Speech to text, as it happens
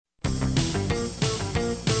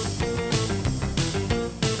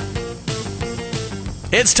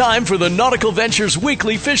It's time for the Nautical-Ventures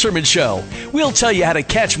Weekly Fisherman Show. We'll tell you how to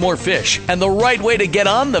catch more fish and the right way to get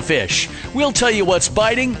on the fish. We'll tell you what's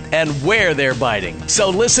biting and where they're biting. So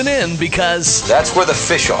listen in because that's where the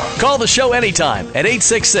fish are. Call the show anytime at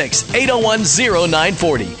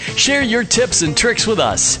 866-801-0940. Share your tips and tricks with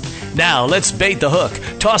us. Now let's bait the hook,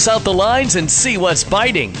 toss out the lines, and see what's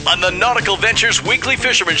biting on the Nautical-Ventures Weekly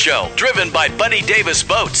Fisherman Show, driven by Buddy Davis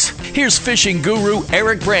Boats. Here's fishing guru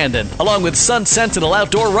Eric Brandon, along with Sun Sentinel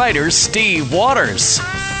outdoor writer Steve Waters.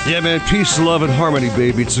 Yeah, man, peace, love, and harmony,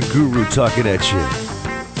 baby. It's the guru talking at you.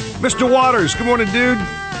 Mr. Waters, good morning, dude.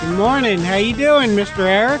 Good morning. How you doing, Mr.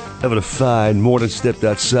 Eric? Having a fine morning. Stepped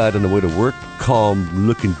outside on the way to work.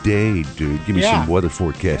 Calm-looking day, dude. Give me some weather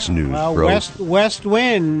forecast news, well, bro. West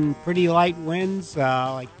wind, pretty light winds,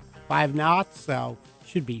 like 5 knots, so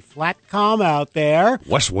should be flat calm out there.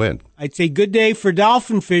 West wind. I'd say good day for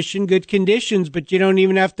dolphin fishing, good conditions, but you don't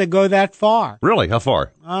even have to go that far. Really? How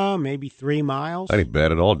far? Maybe 3 miles. That ain't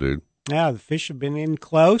bad at all, dude. Yeah, the fish have been in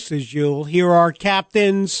close, as you'll hear our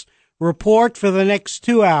captain's report for the next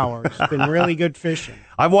 2 hours. It's been really good fishing.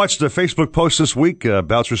 I watched a Facebook post this week.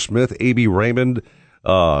 Bouncer Smith, A.B. Raymond,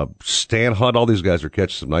 Stan Hunt, all these guys are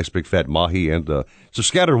catching some nice big fat mahi and some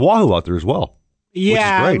scattered wahoo out there as well.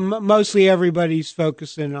 Yeah, mostly everybody's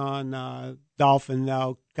focusing on dolphin,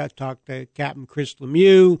 though. Got to talk to Captain Chris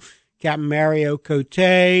Lemieux, Captain Mario Cote,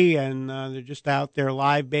 and they're just out there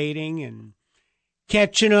live baiting and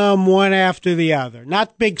catching them one after the other.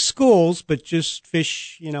 Not big schools, but just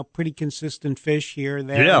fish, pretty consistent fish here and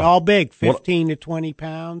there. Yeah. All big, 15 to 20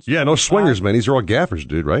 pounds. Yeah, no swingers, man. These are all gaffers,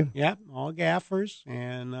 dude, right? Yep, all gaffers,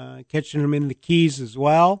 and catching them in the Keys as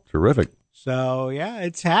well. Terrific. So, yeah,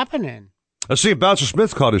 it's happening. Let's see if Bouncer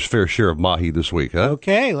Smith caught his fair share of mahi this week, huh?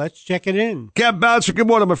 Okay, let's check it in. Cap Bouncer, good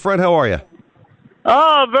morning, my friend. How are you?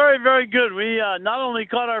 Oh, very, very good. We not only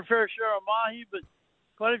caught our fair share of mahi, but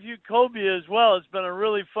quite a few cobia as well. It's been a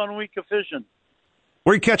really fun week of fishing.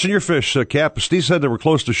 Where are you catching your fish, Cap? Steve said they were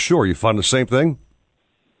close to shore. You find the same thing?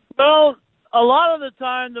 Well, a lot of the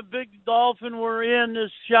time the big dolphin we're in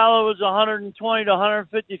is shallow as 120 to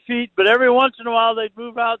 150 feet, but every once in a while they'd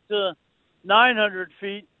move out to 900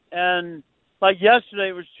 feet, and like yesterday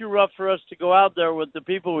it was too rough for us to go out there with the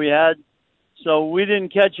people we had, so we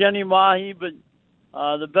didn't catch any mahi, but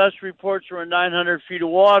the best reports were in 900 feet of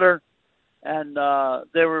water. And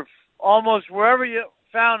they were almost wherever you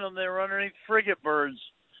found them, they were underneath frigate birds.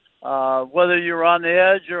 Whether you were on the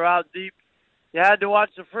edge or out deep, you had to watch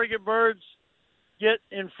the frigate birds get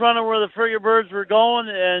in front of where the frigate birds were going,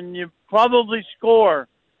 and you probably score.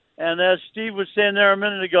 And as Steve was saying there a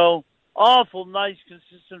minute ago, awful nice,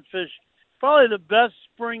 consistent fish. Probably the best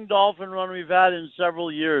spring dolphin run we've had in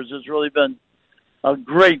several years. It's really been a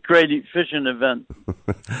great fishing event.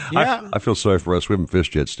 Yeah. I feel sorry for us. We haven't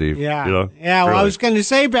fished yet, Steve. Yeah. You know? Yeah, well, really. I was going to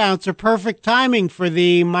say, Bouncer, perfect timing for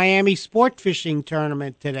the Miami Sport Fishing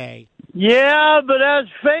Tournament today. Yeah, but as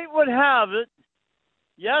fate would have it,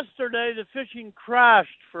 yesterday the fishing crashed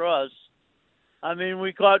for us. I mean,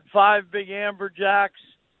 we caught 5 big amberjacks.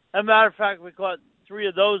 As a matter of fact, we caught 3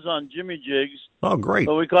 of those on Jimmy Jigs. Oh, great.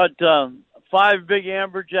 But we caught 5 big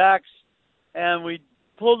amberjacks, and we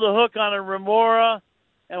pulled the hook on a remora,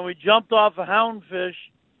 and we jumped off a houndfish.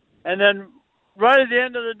 And then right at the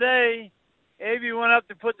end of the day, Avey went up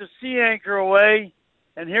to put the sea anchor away,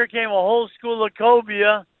 and here came a whole school of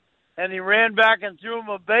cobia, and he ran back and threw him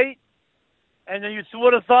a bait. And then you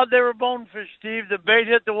would have thought they were bonefish, Steve. The bait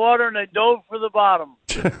hit the water, and they dove for the bottom.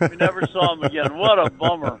 We never saw them again. What a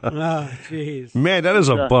bummer. Oh, jeez. Man, that is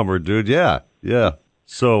a bummer, dude. Yeah.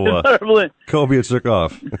 So, cobia took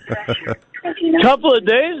off. A couple of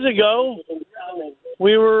days ago,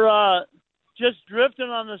 we were just drifting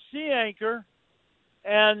on the sea anchor,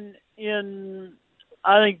 and in,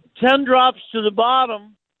 I think, 10 drops to the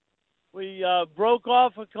bottom, we broke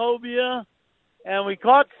off a cobia, and we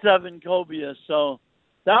caught 7 cobia. So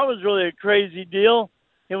that was really a crazy deal.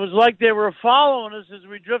 It was like they were following us as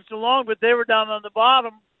we drifted along, but they were down on the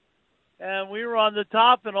bottom, and we were on the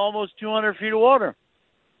top in almost 200 feet of water.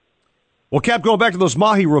 Well, Cap, going back to those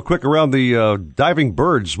mahi real quick around the diving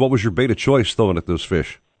birds, what was your bait of choice throwing at those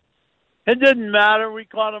fish? It didn't matter. We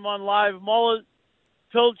caught them on live mullet,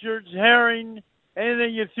 pilchards, herring,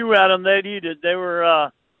 anything you threw at them, they'd eat it. They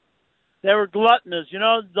were gluttonous. You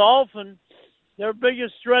know, dolphin, their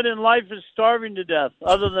biggest threat in life is starving to death,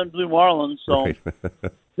 other than blue marlins. So Right.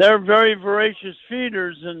 they're very voracious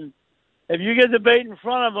feeders, and if you get the bait in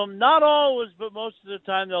front of them, not always, but most of the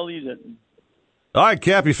time they'll eat it. All right,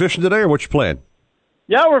 Cap, you fishing today, or what's your plan?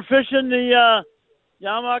 Yeah, we're fishing the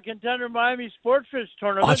Yamaha Contender Miami Sportfish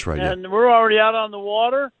Tournament. Oh, that's right, yeah. And we're already out on the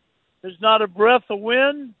water. There's not a breath of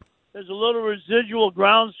wind. There's a little residual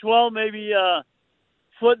groundswell, maybe a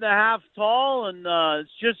foot and a half tall, and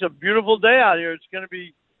it's just a beautiful day out here. It's going to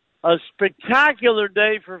be a spectacular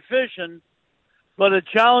day for fishing, but a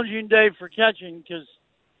challenging day for catching because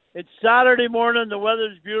it's Saturday morning, the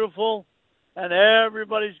weather's beautiful, and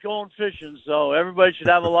everybody's going fishing, so everybody should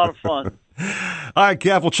have a lot of fun. All right,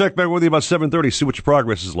 Cap, we'll check back with you about 7:30, see what your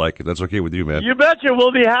progress is like, if that's okay with you, man. You betcha.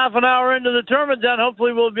 We'll be half an hour into the tournament, then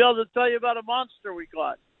hopefully we'll be able to tell you about a monster we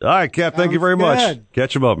caught. All right, Cap, thank you very much.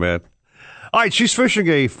 Catch him up, man. All right, she's fishing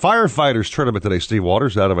a firefighters tournament today, Steve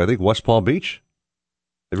Waters, out of, I think, West Palm Beach.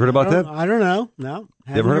 Have you heard about that? I don't know. No.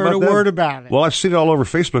 Haven't heard a word about it. Well, I've seen it all over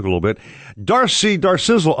Facebook a little bit. Darcy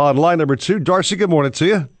Darcizzle on line number 2. Darcy, good morning to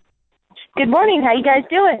you. Good morning. How you guys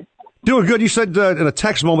doing? Doing good. You said in a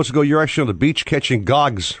text moments ago you're actually on the beach catching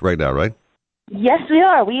gogs right now, right? Yes, we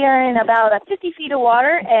are. We are in about 50 feet of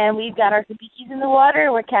water, and we've got our sabikis in the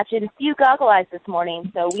water. We're catching a few goggle eyes this morning,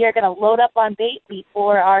 so we are going to load up on bait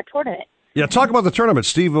before our tournament. Yeah, talk about the tournament.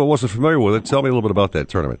 Steve wasn't familiar with it. Tell me a little bit about that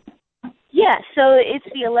tournament. Yeah, so it's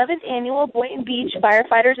the 11th annual Boynton Beach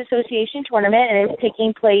Firefighters Association tournament, and it's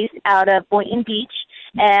taking place out of Boynton Beach.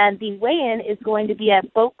 And the weigh-in is going to be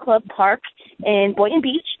at Boat Club Park in Boynton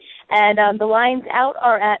Beach. And the lines out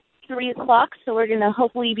are at 3 o'clock, so we're going to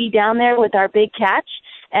hopefully be down there with our big catch.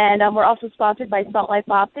 And we're also sponsored by Salt Life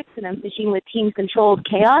Optics, and I'm fishing with Team Controlled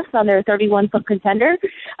Chaos on their 31-foot contender.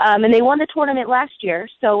 And they won the tournament last year,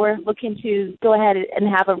 so we're looking to go ahead and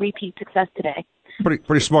have a repeat success today.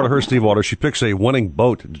 Pretty smart of her, Steve Waters. She picks a winning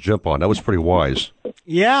boat to jump on. That was pretty wise.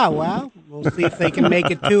 Yeah, well, we'll see if they can make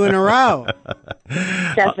it 2 in a row.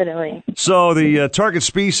 Definitely. So the target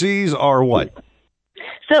species are what?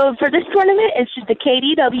 So for this tournament, it's just the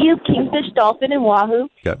KDW, kingfish, dolphin, and wahoo.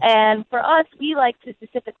 Okay. And for us, we like to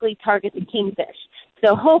specifically target the kingfish.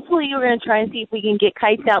 So hopefully we're going to try and see if we can get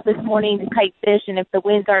kites out this morning to kite fish, and if the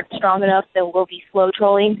winds aren't strong enough, then we'll be slow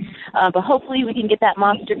trolling. But hopefully we can get that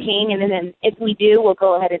monster king, and then if we do, we'll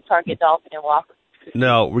go ahead and target dolphin and wahoo.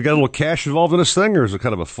 Now, we got a little cash involved in this thing, or is it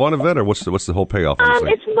kind of a fun event, or what's the whole payoff of this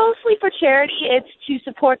thing? It's mostly for charity. It's to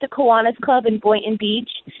support the Kiwanis Club in Boynton Beach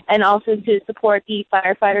and also to support the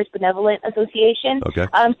Firefighters Benevolent Association. Okay.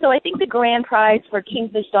 So I think the grand prize for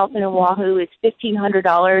kingfish, dolphin, and wahoo is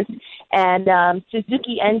 $1,500, and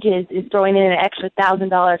Suzuki Engines is throwing in an extra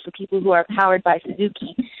 $1,000 for people who are powered by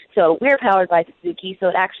Suzuki. So we're powered by Suzuki, so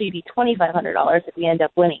it'd actually be $2,500 if we end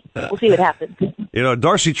up winning. We'll see what happens. You know,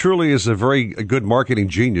 Darcy truly is a very good marketing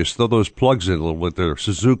genius. Throw those plugs in a little with their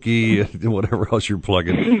Suzuki and whatever else you're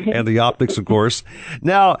plugging, and the optics, of course.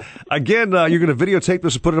 Now, again, you're going to videotape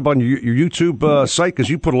this and put it up on your YouTube site, because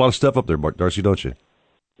you put a lot of stuff up there, Darcy, don't you?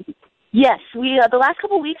 Yes, we the last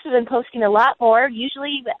couple of weeks we've been posting a lot more.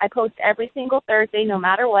 Usually I post every single Thursday, no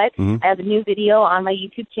matter what. Mm-hmm. I have a new video on my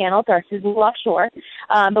YouTube channel, Darcizzle Offshore.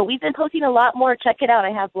 But we've been posting a lot more. Check it out. I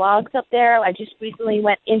have vlogs up there. I just recently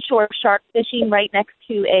went inshore shark fishing right next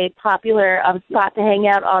to a popular spot to hang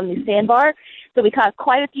out on the sandbar. So we caught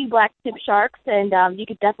quite a few black tip sharks, and you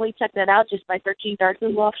could definitely check that out just by searching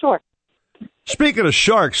Darcizzle Offshore. Speaking of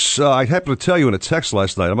sharks, I happened to tell you in a text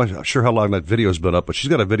last night, I'm not sure how long that video's been up, but she's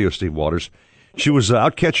got a video, Steve Waters. She was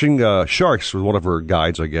out catching sharks with one of her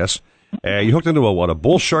guides, I guess. And you hooked into a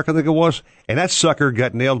bull shark, I think it was, and that sucker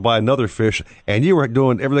got nailed by another fish, and you were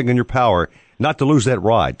doing everything in your power not to lose that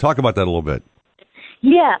ride. Talk about that a little bit.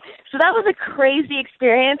 Yeah, so that was a crazy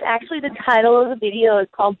experience. Actually, the title of the video is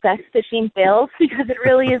called Best Fishing Fails, because it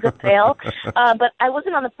really is a fail. But I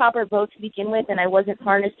wasn't on the proper boat to begin with, and I wasn't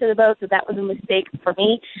harnessed to the boat, so that was a mistake for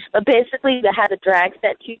me. But basically, I had the drag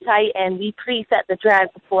set too tight, and we preset the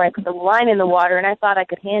drag before I put the line in the water, and I thought I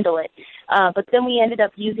could handle it. But then we ended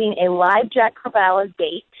up using a live Jack Crevalle as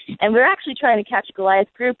bait, and we were actually trying to catch a Goliath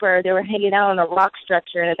grouper. They were hanging out on a rock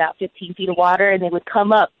structure in about 15 feet of water, and they would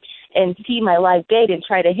come up and see my live bait and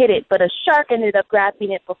try to hit it. But a shark ended up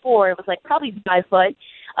grabbing it before. It was like probably 5 foot.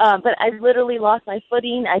 But I literally lost my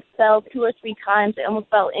footing. I fell 2 or 3 times. I almost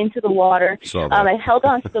fell into the water. I held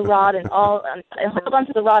onto the rod and all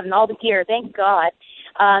the gear, thank God.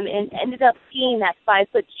 And ended up seeing that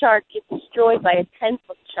 5-foot shark get destroyed by a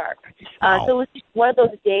 10-foot shark. Wow. So it was just one of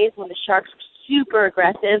those days when the sharks were super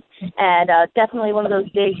aggressive, and definitely one of those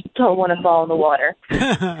days you don't want to fall in the water.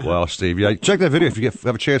 Well, Steve, yeah, check that video if you have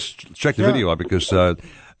a chance. Check the video out, because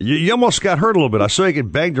you almost got hurt a little bit. I saw you get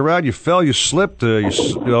banged around. You fell. You slipped. You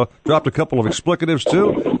dropped a couple of explicatives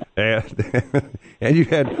too, and and you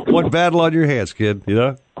had one battle on your hands, kid. You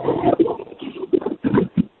know.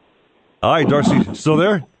 All right, Darcy, still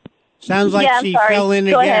there? Sounds like I'm she sorry. fell in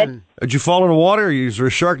Go again. ahead. Did you fall in the water? Is there a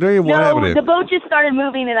shark near you? What happened to No, you? the boat just started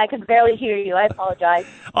moving, and I could barely hear you. I apologize.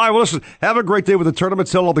 All right, well, listen, have a great day with the tournament.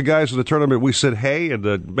 Tell all the guys in the tournament we said hey,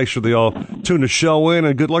 and make sure they all tune the show in,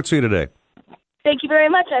 and good luck to you today. Thank you very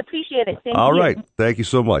much. I appreciate it. Thank All you. right. Thank you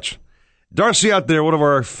so much. Darcy out there, one of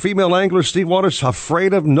our female anglers, Steve Waters,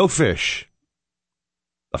 afraid of no fish.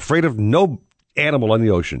 Afraid of no animal in the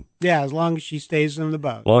ocean. Yeah, as long as she stays in the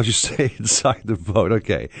boat. As long as you stay inside the boat.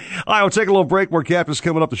 Okay. All right, we'll take a little break. More Captain's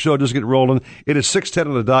coming up. The show just get rolling. It is 6:10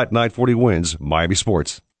 on the dot, 940 wins Miami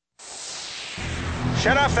Sports.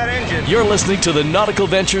 Shut off that engine. You're listening to the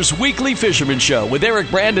Nautical-Ventures Weekly Fisherman Show with Eric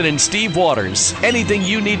Brandon and Steve Waters. Anything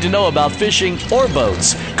you need to know about fishing or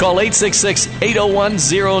boats, call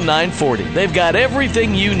 866-801-0940. They've got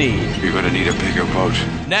everything you need. You're going to need a bigger boat.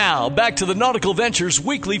 Now, back to the Nautical-Ventures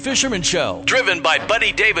Weekly Fisherman Show, driven by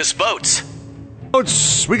Buddy Davis Boats.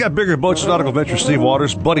 Boats. We got bigger boats, Nautical Ventures, Steve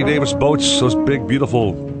Waters, Buddy Davis Boats, those big,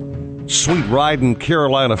 beautiful, sweet riding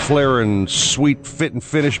Carolina flaring, sweet fit and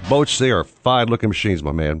finish boats. They are fine-looking machines,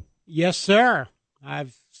 my man. Yes, sir.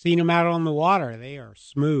 I've seen them out on the water. They are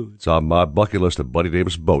smooth. It's on my bucket list of Buddy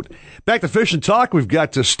Davis Boat. Back to Fish and Talk. We've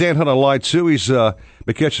got Stan Hunt on line 2. He's been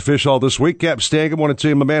catching fish all this week. Captain Stan, good morning to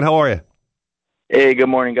you, my man. How are you? Hey, good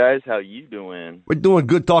morning, guys. How you doing? We're doing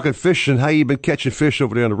good talking fishing. How you been catching fish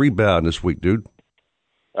over there on the rebound this week, dude?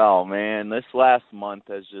 Oh, man, this last month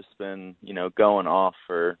has just been, going off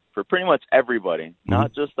for pretty much everybody.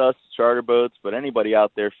 Not just us charter boats, but anybody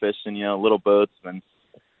out there fishing, little boats and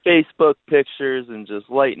Facebook pictures and just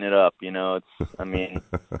lighting it up. It's,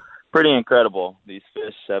 pretty incredible. These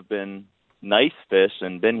fish have been nice fish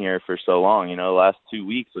and been here for so long. The last 2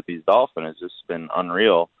 weeks with these dolphins has just been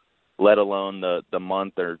unreal, let alone the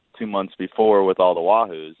month or 2 months before with all the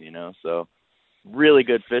wahoos, So really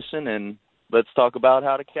good fishing, and let's talk about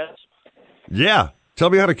how to catch. Yeah. Tell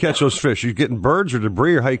me how to catch those fish. You getting birds or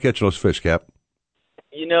debris, or how you catching those fish, Cap?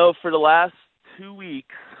 For the last 2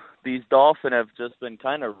 weeks, these dolphin have just been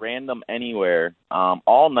kind of random anywhere.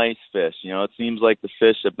 All nice fish. It seems like the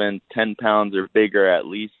fish have been 10 pounds or bigger at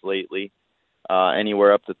least lately,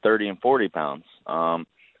 anywhere up to 30 and 40 pounds.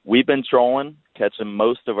 We've been trolling, catching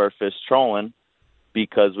most of our fish trolling,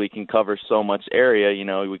 because we can cover so much area.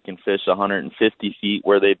 We can fish 150 feet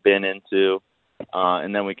where they've been into,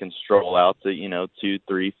 and then we can stroll out to, 2,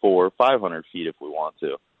 3, 4, 500 feet if we want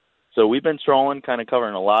to. So we've been trolling, kind of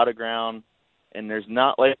covering a lot of ground, and there's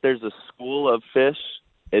not like there's a school of fish.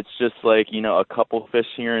 It's just like, a couple fish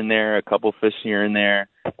here and there, a couple fish here and there,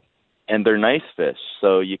 and they're nice fish.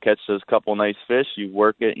 So you catch those couple nice fish, you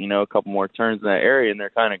work it, a couple more turns in that area, and they're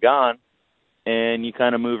kind of gone. And you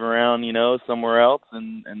kind of move around, somewhere else,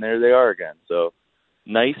 and there they are again. So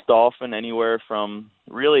nice dolphin anywhere from,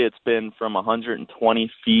 really it's been from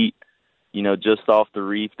 120 feet, just off the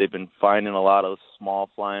reef. They've been finding a lot of small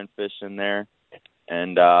flying fish in there.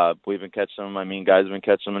 And we've been catching them. Guys have been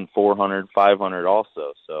catching them in 400, 500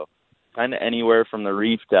 also. So kind of anywhere from the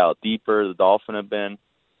reef to out deeper, the dolphin have been.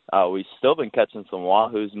 We've still been catching some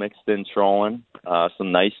wahoos mixed in trolling,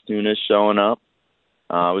 some nice tunas showing up.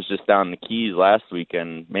 I was just down in the Keys last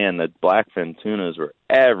weekend. Man, the blackfin tunas were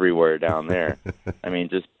everywhere down there.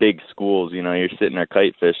 Just big schools. You're sitting there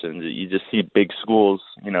kite fishing, you just see big schools,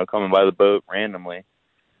 coming by the boat randomly.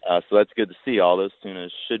 So that's good to see. All those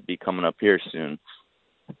tunas should be coming up here soon.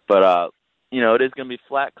 But, it is going to be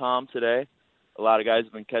flat calm today. A lot of guys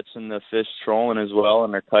have been catching the fish trolling as well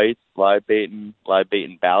in their kites, live baiting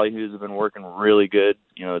ballyhoos have been working really good.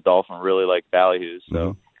 The dolphin really like ballyhoos,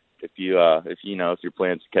 so. If you're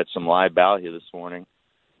planning to catch some live ballyhoo this morning,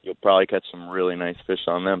 you'll probably catch some really nice fish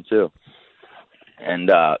on them too.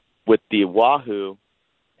 And with the wahoo,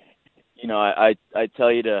 I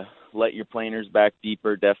tell you to let your planers back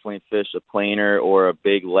deeper. Definitely fish a planer or a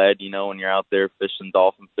big lead. When you're out there fishing,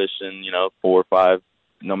 dolphin fishing, 4 or 5,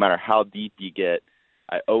 no matter how deep you get,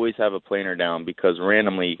 I always have a planer down, because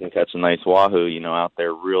randomly you can catch a nice wahoo, out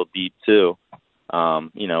there real deep too.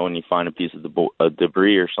 When you find a piece of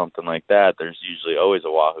debris or something like that, there's usually always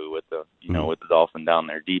a wahoo with the, with the dolphin down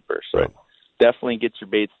there deeper. So definitely get your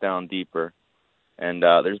baits down deeper. And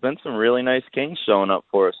there's been some really nice kings showing up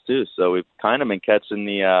for us too. So we've kind of been catching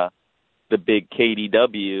the big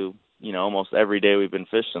KDW, almost every day we've been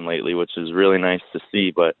fishing lately, which is really nice to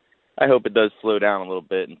see. But I hope it does slow down a little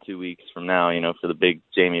bit in 2 weeks from now, for the big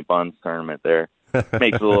Jamie Buns tournament there.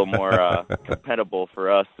 Makes it a little more compatible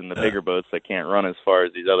for us in the bigger boats that can't run as far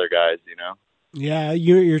as these other guys, Yeah,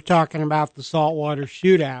 you're talking about the saltwater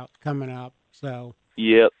shootout coming up. So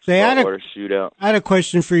yep, saltwater shootout. I had a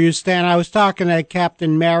question for you, Stan. I was talking to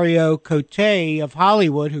Captain Mario Cote of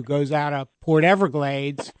Hollywood, who goes out of Port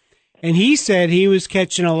Everglades, And he said he was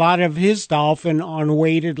catching a lot of his dolphin on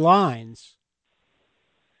weighted lines.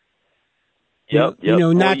 Yep.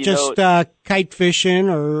 Not just kite fishing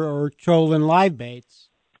or trolling live baits.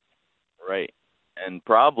 Right. And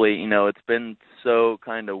probably, it's been so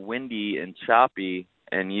kind of windy and choppy,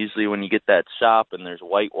 and usually when you get that chop and there's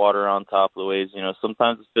white water on top of the waves,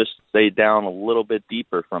 sometimes the fish stay down a little bit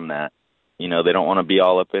deeper from that. They don't want to be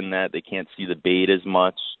all up in that. They can't see the bait as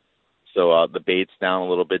much, so the bait's down a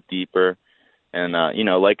little bit deeper. And,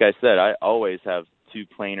 like I said, I always have 2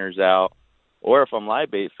 planers out. Or if I'm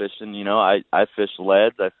live bait fishing, I fish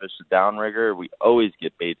leads, I fish the downrigger. We always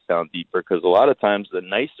get baits down deeper because a lot of times the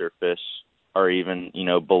nicer fish are even,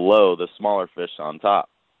 below the smaller fish on top.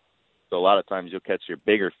 So a lot of times you'll catch your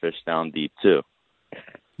bigger fish down deep too.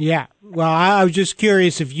 Yeah. Well, I was just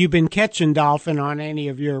curious if you've been catching dolphin on any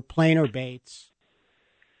of your planer baits.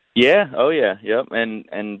 Yeah. Oh, yeah. Yep.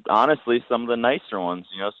 And honestly, some of the nicer ones,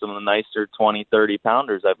 some of the nicer 20, 30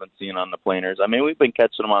 pounders I've been seeing on the planers. I mean, we've been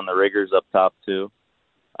catching them on the riggers up top too.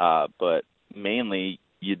 But mainly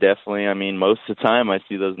you definitely, most of the time I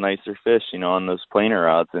see those nicer fish, on those planer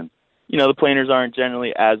rods. And, the planers aren't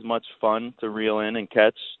generally as much fun to reel in and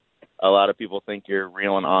catch. A lot of people think you're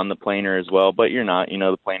reeling on the planer as well, but you're not.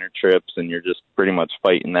 The planer trips and you're just pretty much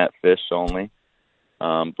fighting that fish only.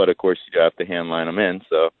 But of course you do have to hand line them in.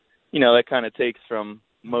 So, that kind of takes from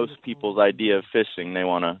most people's idea of fishing. They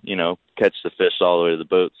want to, catch the fish all the way to the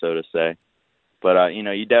boat, so to say. But,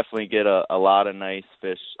 you definitely get a lot of nice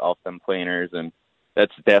fish off them planers, and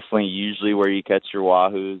that's definitely usually where you catch your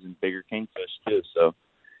wahoos and bigger kingfish too. So,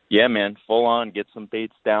 yeah, man, full on, get some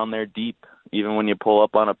baits down there deep. Even when you pull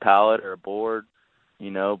up on a pallet or a board,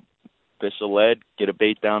 fish a lead, get a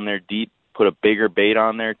bait down there deep, put a bigger bait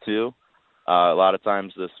on there too. A lot of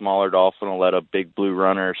times the smaller dolphin will let a big blue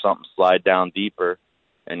runner or something slide down deeper,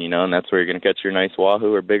 and and that's where you're going to catch your nice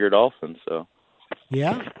wahoo or bigger dolphin. So,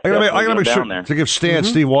 yeah, I gotta make sure to give Stan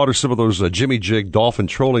Steve Waters some of those Jimmy Jig dolphin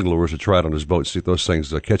trolling lures to try it on his boat. See if those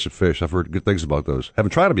things catch a fish. I've heard good things about those.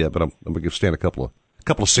 Haven't tried them yet, but I'm going to give Stan a couple of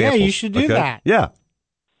samples. Yeah, you should do that. Yeah.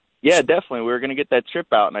 Yeah, definitely. We were going to get that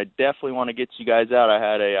trip out, and I definitely want to get you guys out. I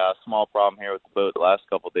had a small problem here with the boat the last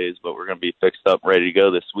couple of days, but we're going to be fixed up, ready to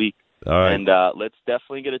go this week. All right. And let's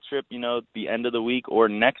definitely get a trip, the end of the week or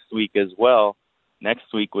next week as well. Next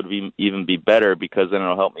week would even be better because then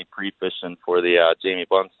it'll help me pre-fishing for the Jamie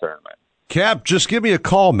Buns tournament. Cap, just give me a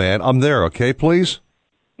call, man. I'm there, okay, please?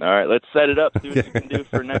 All right, let's set it up, see what you can do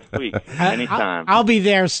for next week. Anytime. I'll be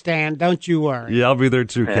there, Stan. Don't you worry. Yeah, I'll be there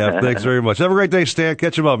too, Cap. Thanks very much. Have a great day, Stan.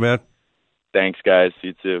 Catch him up, man. Thanks, guys.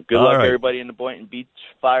 You too. Good luck, everybody, in the Boynton Beach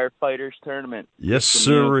Firefighters Tournament. Yes,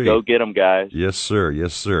 sir. Go get them, guys. Yes, sir.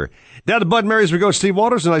 Yes, sir. Down to Bud Mary's we go. Steve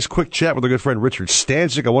Waters, a nice quick chat with our good friend Richard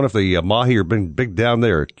Stanczyk. I wonder if the mahi are been big down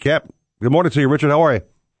there. Cap, good morning to you, Richard. How are you?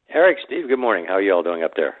 Eric, Steve, good morning. How are you all doing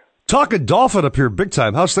up there? Talking dolphin up here big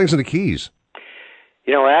time. How's things in the Keys?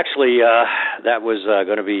 Actually, that was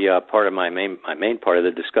going to be part of my main part of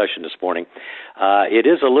the discussion this morning. It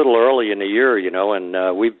is a little early in the year,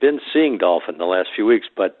 and we've been seeing dolphin the last few weeks,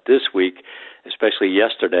 but this week, especially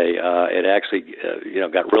yesterday, it actually,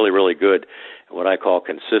 got really, really good, what I call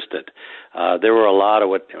consistent. There were a lot of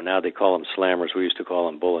what now they call them slammers. We used to call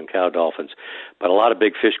them bull and cow dolphins, but a lot of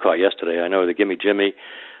big fish caught yesterday. I know the Gimme Jimmy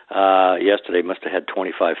yesterday must have had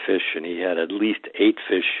 25 fish, and he had at least 8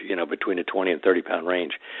 fish, between the 20 and 30 pound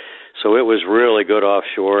range. So it was really good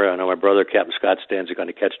offshore. I know my brother, Captain Scott Stanczyk, on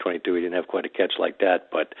the catch 22. He didn't have quite a catch like that,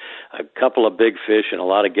 but a couple of big fish and a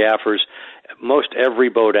lot of gaffers. Most every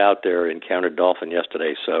boat out there encountered dolphin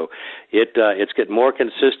yesterday, so it's getting more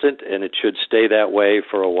consistent, and it should stay that way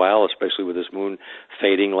for a while, especially with this moon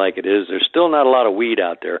fading like it is. There's still not a lot of weed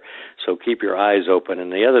out there, so keep your eyes open.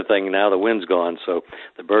 And the other thing, now the wind's gone, so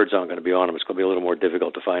the birds aren't going to be on them. It's going to be a little more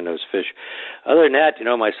difficult to find those fish. Other than that,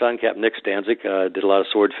 my son, Captain Nick Stanczyk, did a lot of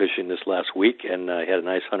sword fishing this last week, and he had a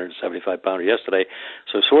nice 175-pounder yesterday.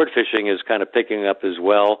 So sword fishing is kind of picking up as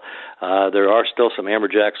well. There are still some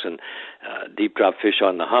amberjacks and deep drop fish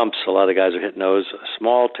on the humps. A lot of the guys are hitting those.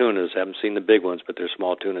 Small tunas, haven't seen the big ones, but there's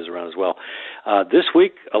small tunas around as well. This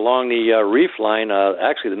week, along the reef line,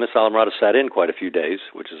 actually the Miss Alamorada sat in quite a few days,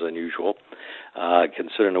 which is unusual,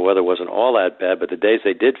 considering the weather wasn't all that bad. But the days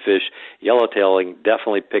they did fish, yellowtailing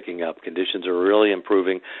definitely picking up. Conditions are really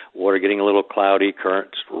improving. Water getting a little cloudy,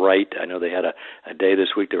 currents right. I know they had a day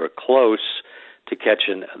this week they were close to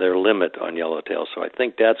catching their limit on yellowtail. So I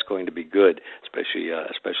think that's going to be good,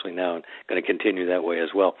 especially now, and going to continue that way as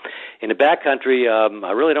well. In the backcountry,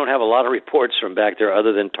 I really don't have a lot of reports from back there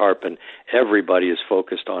other than tarpon. Everybody is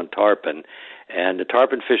focused on tarpon. And the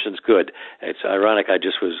tarpon fishing's good. It's ironic.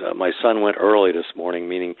 My son went early this morning,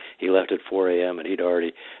 meaning he left at 4 a.m. and he'd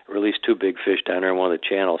already released 2 big fish down there in one of the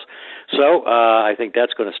channels. So I think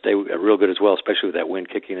that's going to stay real good as well, especially with that wind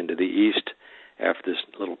kicking into the east after this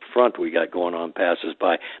little front we got going on passes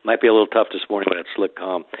by. Might be a little tough this morning with that slick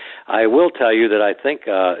calm. I will tell you that I think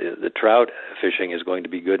the trout fishing is going to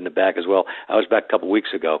be good in the back as well. I was back a couple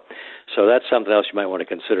weeks ago. So that's something else you might want to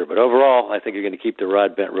consider. But overall, I think you're going to keep the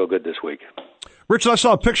rod bent real good this week. Richard, I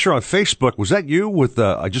saw a picture on Facebook. Was that you with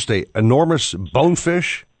just a enormous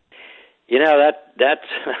bonefish? You know, that's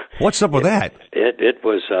what's up with that? It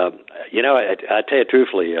was, I tell you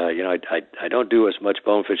truthfully, I don't do as much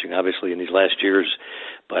bone fishing, obviously, in these last years,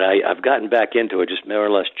 but I've gotten back into it, just more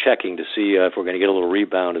or less checking to see if we're going to get a little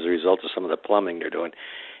rebound as a result of some of the plumbing they're doing.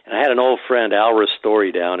 And I had an old friend, Al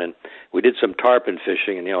Ristori, down, and we did some tarpon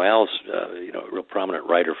fishing. And Al's, a real prominent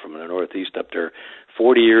writer from the Northeast up there,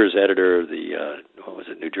 40 years editor of the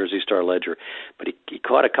New Jersey Star Ledger. But he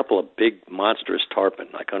caught a couple of big, monstrous tarpon,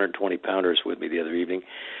 like 120 pounders, with me the other evening.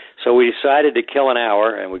 So we decided to kill an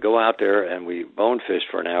hour, and we go out there and we bone fished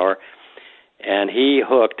for an hour. And he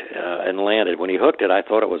hooked and landed. When he hooked it, I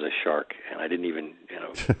thought it was a shark, and I didn't even,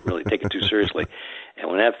 really take it too seriously. And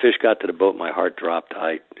when that fish got to the boat, my heart dropped.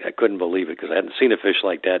 I couldn't believe it because I hadn't seen a fish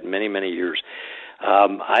like that in many, many years.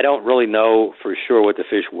 I don't really know for sure what the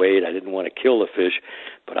fish weighed. I didn't want to kill the fish,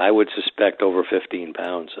 but I would suspect over 15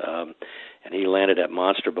 pounds. And he landed that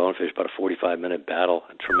monster bonefish, about a 45-minute battle,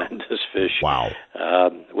 a tremendous fish. Wow.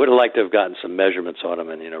 Would have liked to have gotten some measurements on him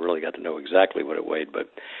and, really got to know exactly what it weighed. But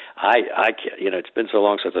I can't, it's been so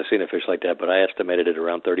long since I've seen a fish like that, but I estimated it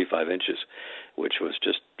around 35 inches, which was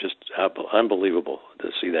just unbelievable to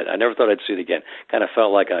see that. I never thought I'd see it again. Kind of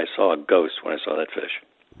felt like I saw a ghost when I saw that fish.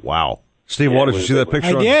 Wow. Steve Waters, you see that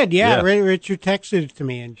picture? I did, yeah. Richard texted it to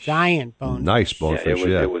me, a giant bonefish. Nice bonefish,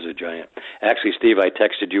 It was a giant. Actually, Steve, I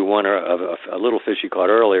texted you one of a little fish you caught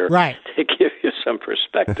earlier, right, to give you some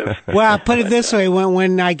perspective. Well, put it this way: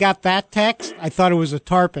 when I got that text, I thought it was a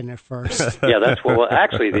tarpon at first. Yeah, that's well.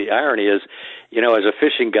 Actually, the irony is, as a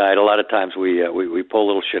fishing guide, a lot of times we pull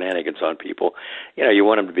little shenanigans on people. You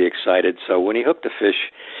want them to be excited. So when he hooked the fish,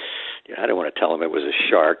 I didn't want to tell him it was a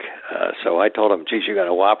shark, so I told him, "Geez, you got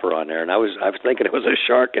a whopper on there." And I was thinking it was a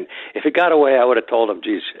shark, and if it got away, I would have told him,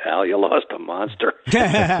 "Geez, Al, you lost a monster."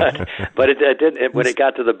 But it didn't. When it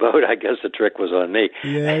got to the boat, I guess the trick was on me.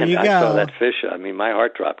 Yeah, and I saw that fish. I mean, my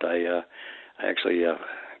heart dropped. I actually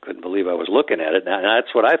couldn't believe I was looking at it. Now,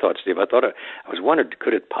 that's what I thought, Steve. I was wondering,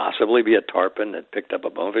 could it possibly be a tarpon that picked up a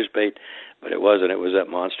bonefish bait? But it wasn't. It was that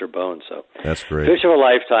monster bone. So that's great. Fish of a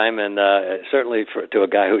lifetime, and certainly to a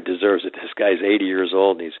guy who deserves it. This guy's 80 years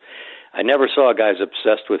old, and I never saw a guy as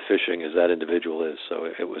obsessed with fishing as that individual is. So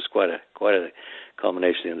it was quite a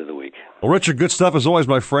culmination at the end of the week. Well, Richard, good stuff as always,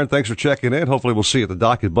 my friend. Thanks for checking in. Hopefully we'll see you at the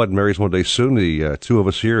dock at Bud and Mary's one day soon. The two of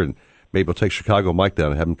us here, and maybe we'll take Chicago Mike down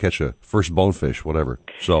and have him catch a first bonefish, whatever.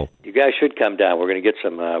 So you guys should come down. We're going to get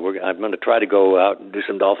some. I'm going to try to go out and do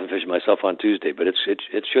some dolphin fishing myself on Tuesday, but it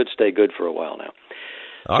should stay good for a while now.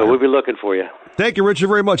 All so right. we'll be looking for you. Thank you, Richard,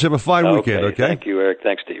 very much. Have a fine weekend. Okay. Thank you, Eric.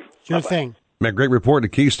 Thanks, Steve. Sure Bye-bye. thing. Man, great report to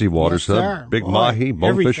Key, Steve Waters. Yes, sir. Big Boy, mahi,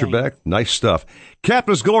 bonefish are back. Nice stuff.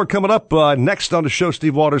 Captain's Galore coming up next on the show.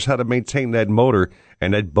 Steve Waters, how to maintain that motor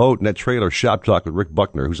and that boat and that trailer. Shop talk with Rick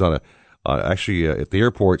Buckner, who's on actually at the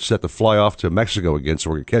airport, set to fly off to Mexico again.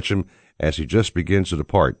 So we're going to catch him as he just begins to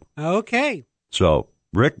depart. Okay. So,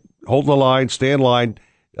 Rick, hold the line, stay in line.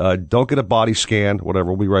 Don't get a body scan, whatever.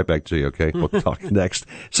 We'll be right back to you, okay? We'll talk next.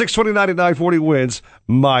 629 at 940 wins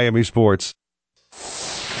Miami Sports.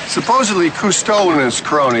 Supposedly, Cousteau and his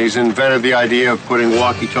cronies invented the idea of putting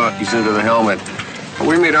walkie-talkies into the helmet.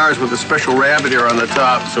 We made ours with a special rabbit ear on the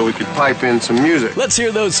top so we could pipe in some music. Let's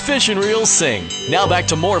hear those fish and reels sing. Now back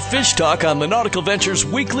to more fish talk on the Nautical-Ventures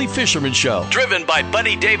Weekly Fisherman Show. Driven by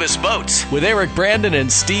Buddy Davis Boats. With Eric Brandon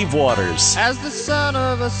and Steve Waters. As the son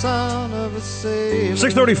of a sailor.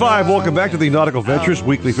 635, welcome back to the Nautical-Ventures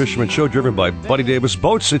Weekly Fisherman Show. Driven by Buddy Davis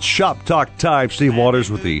Boats. It's Shop Talk time. Steve Waters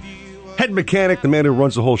with the head mechanic, the man who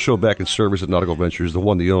runs the whole show back in service at Nautical-Ventures, the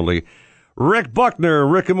one, the only, Rick Buckner.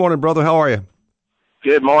 Rick, good morning, brother. How are you?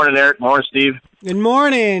 Good morning, Eric. Morning, Steve. Good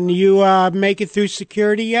morning. You make it through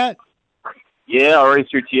security yet? Yeah, already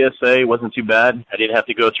through TSA. Wasn't too bad. I didn't have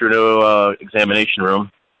to go through no examination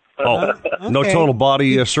room. Oh, okay. No total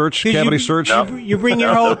body search, cavity search? No. You bring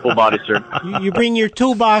your whole full body search. You bring your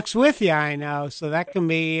toolbox with you, I know, so that can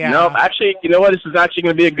be... No, actually, you know what? This is actually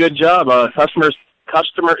going to be a good job.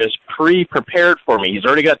 Customer is pre-prepared for me. He's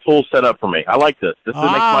already got tools set up for me. I like this. This makes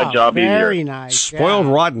my job easier. Very nice. Spoiled,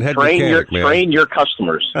 rotten head mechanic, man. Train your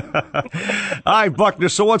customers. All right, Buckner,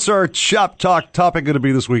 so what's our shop talk topic going to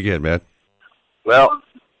be this weekend, man? Well,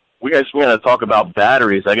 we're going to talk about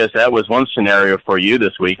batteries. I guess that was one scenario for you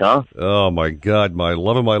this week, huh? Oh, my God, my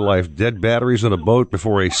love of my life. Dead batteries on a boat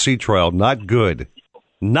before a sea trial. Not good.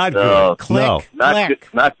 Not good. Click, no. Not click.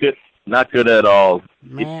 good. Not good. Not good at all.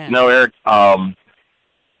 Man. Eric,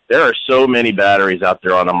 there are so many batteries out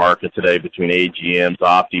there on the market today between AGMs,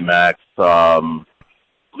 OptiMax,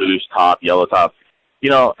 loose top, yellow top.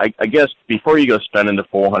 I guess before you go spending the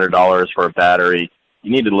 $400 for a battery,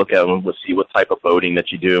 you need to look at them to see what type of boating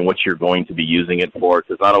that you do and what you're going to be using it for.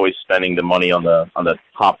 Because not always spending the money on the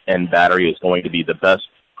top end battery is going to be the best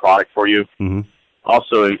product for you. Mm-hmm.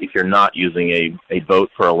 Also, if you're not using a boat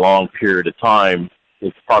for a long period of time,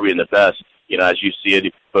 it's probably in the best. As you see it,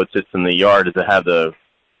 if the boat sits in the yard, is to have the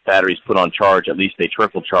batteries put on charge, at least a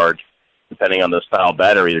trickle charge, depending on the style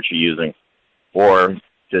battery that you're using. Or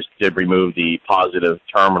just did remove the positive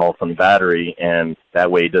terminal from the battery, and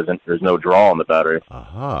that way there's no draw on the battery.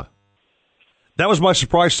 Uh-huh. That was my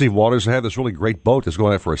surprise, Steve Waters. I have this really great boat that's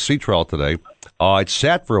going out for a sea trial today. It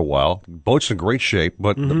sat for a while. Boat's in great shape,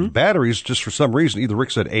 but the batteries, just for some reason, either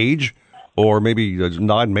Rick said age or maybe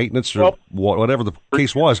non-maintenance or whatever the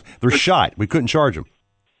case was, they're shot. We couldn't charge them.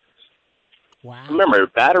 Wow. Remember,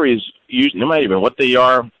 batteries, no matter even what they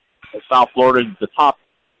are, in South Florida, the top,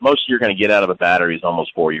 most you're going to get out of a battery is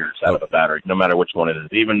almost 4 years out of a battery, no matter which one it is.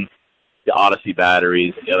 Even the Odyssey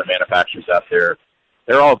batteries and the other manufacturers out there,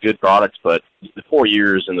 they're all good products, but the 4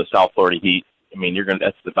 years in the South Florida heat,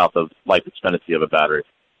 that's about the life expectancy of a battery.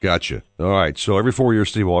 Gotcha. All right. So every 4 years,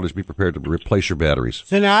 Steve Waters, be prepared to replace your batteries.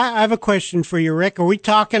 So now I have a question for you, Rick. Are we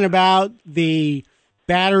talking about the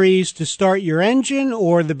batteries to start your engine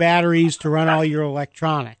or the batteries to run all your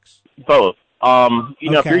electronics? Both.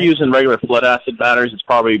 If you're using regular flood acid batteries, it's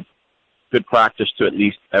probably good practice to at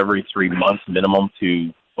least every 3 months minimum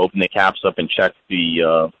to open the caps up and check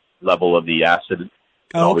the level of the acid.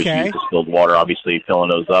 Always use distilled water, obviously, filling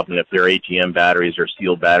those up. And if they're AGM batteries or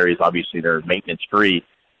sealed batteries, obviously they're maintenance-free.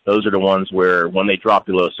 Those are the ones where when they drop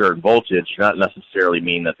below a certain voltage, not necessarily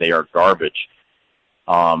mean that they are garbage.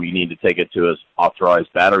 You need to take it to an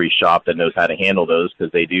authorized battery shop that knows how to handle those,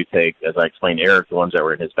 because they do take, as I explained to Eric, the ones that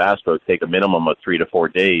were in his bass boat, take a minimum of 3 to 4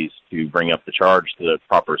 days to bring up the charge to the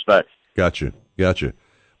proper specs. Gotcha.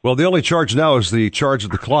 Well, the only charge now is the charge of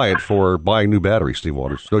the client for buying new batteries, Steve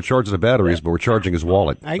Waters. No charge of the batteries, but we're charging his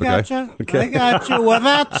wallet. I gotcha. Okay. I gotcha. Well,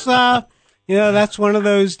 that's that's one of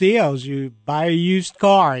those deals. You buy a used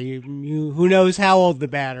car. You who knows how old the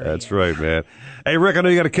battery is. That's right, man. Hey, Rick, I know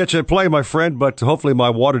you got to catch that play, my friend, but hopefully my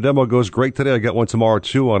water demo goes great today. I got one tomorrow,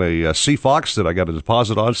 too, on a Sea Fox that I got a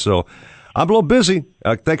deposit on, so I'm a little busy.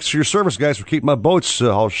 Thanks for your service, guys, for keeping my boats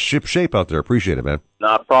all ship shape out there. Appreciate it, man.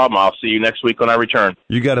 Not a problem. I'll see you next week when I return.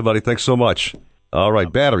 You got it, buddy. Thanks so much. All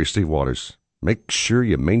right, batteries, Steve Waters. Make sure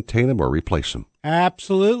you maintain them or replace them.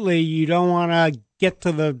 Absolutely. You don't want to get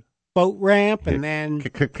to the boat ramp and then...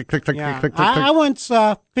 I once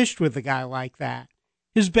fished with a guy like that.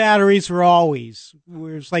 His batteries were always...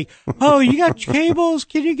 It's like, oh, you got cables?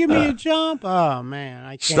 Can you give me a jump? Oh, man.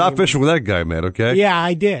 I can't Stop fishing with that guy, man, okay? Yeah,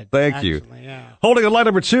 I did. Thank you. Yeah. Holding on line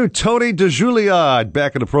number 2, Tony DeJuliard,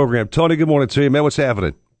 back in the program. Tony, good morning to you, man. What's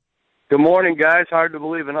happening? Good morning, guys. Hard to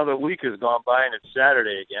believe another week has gone by and it's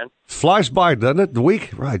Saturday again. Flies by, doesn't it? The week?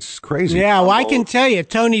 Right, it's crazy. Yeah, well, I can tell you,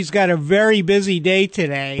 Tony's got a very busy day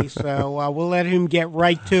today, so we'll let him get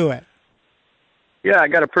right to it. Yeah, I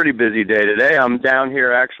got a pretty busy day today. I'm down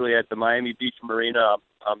here actually at the Miami Beach Marina.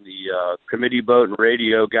 I'm the committee boat and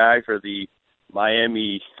radio guy for the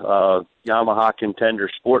Miami Yamaha Contender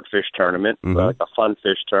Sport Fish Tournament, like a fun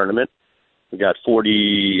fish tournament. We got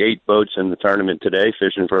 48 boats in the tournament today,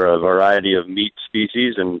 fishing for a variety of meat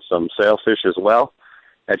species and some sailfish as well.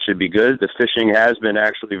 That should be good. The fishing has been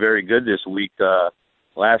actually very good this week.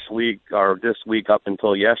 Last week, or this week up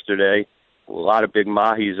until yesterday, a lot of big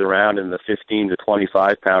mahis around in the 15 to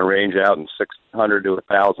 25-pound range out in 600 to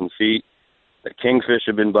 1,000 feet. The kingfish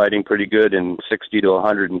have been biting pretty good in 60 to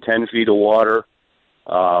 110 feet of water.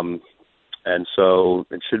 And so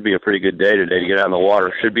it should be a pretty good day today to get out in the water.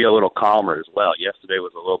 It should be a little calmer as well. Yesterday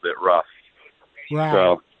was a little bit rough. Right.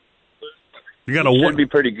 So you got should be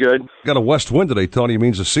pretty good. Got a west wind today, Tony. It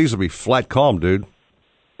means the seas will be flat calm, dude.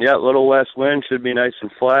 Yeah, a little west wind, should be nice and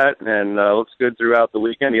flat, and looks good throughout the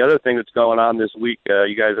weekend. The other thing that's going on this week,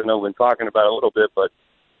 you guys I know we've been talking about a little bit, but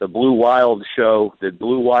the Blue Wild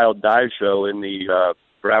Dive Show in the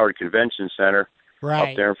Broward Convention Center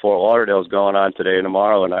up there in Fort Lauderdale is going on today and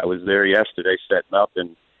tomorrow, and I was there yesterday setting up,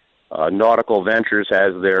 and Nautical-Ventures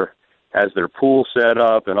has their pool set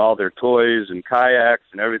up and all their toys and kayaks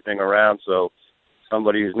and everything around, so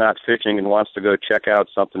somebody who's not fishing and wants to go check out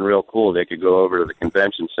something real cool, they could go over to the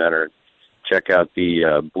convention center and check out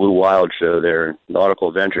the Blue Wild show there,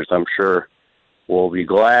 Nautical-Ventures. I'm sure will be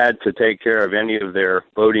glad to take care of any of their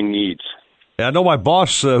boating needs. Yeah, I know my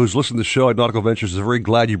boss, who's listening to the show at Nautical-Ventures, is very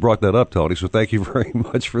glad you brought that up, Tony. So thank you very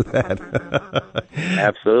much for that.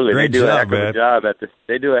 Absolutely, Great they do job, a heck man. of a job at the.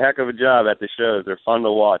 They do a heck of a job at the shows. They're fun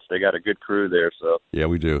to watch. They got a good crew there. So yeah,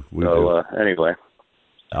 we do. Anyway,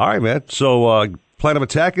 all right, man. So plan of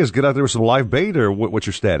attack is get out there with some live bait, or what's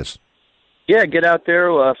your status? yeah, get out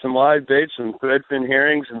there, some live baits, some threadfin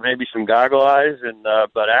herrings, and maybe some goggle eyes. And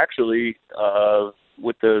but actually,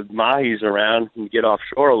 with the mahis around, you get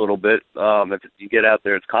offshore a little bit. If you get out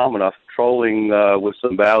there, it's calm enough. Trolling with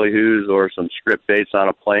some ballyhoos or some strip baits on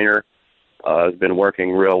a planer has been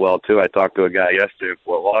working real well too. I talked to a guy yesterday in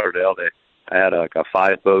Fort Lauderdale. I had a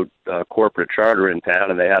 5-boat corporate charter in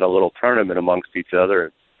town, and they had a little tournament amongst each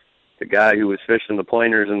other. The guy who was fishing the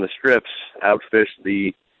planers and the strips outfished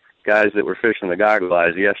the guys that were fishing the goggle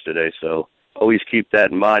eyes yesterday. So always keep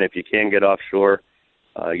that in mind. If you can get offshore,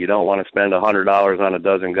 you don't want to spend $100 on a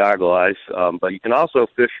dozen goggle eyes. But you can also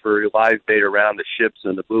fish for live bait around the ships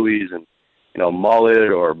and the buoys, and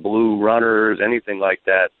mullet or blue runners, anything like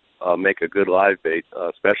that. Make a good live bait,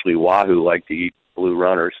 especially wahoo like to eat blue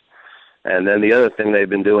runners. And then the other thing they've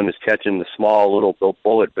been doing is catching the small little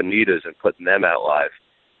bullet bonitas and putting them out live.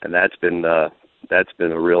 And that's been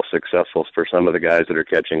a real successful for some of the guys that are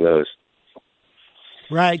catching those.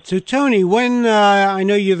 Right. So, Tony, when I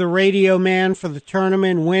know you're the radio man for the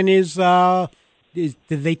tournament, when did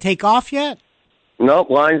they take off yet? Nope,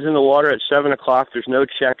 line's in the water at 7 o'clock. There's no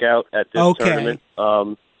checkout at this tournament.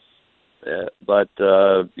 But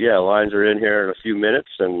lines are in here in a few minutes,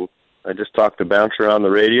 and I just talked to Bouncer on the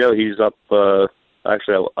radio. He's up.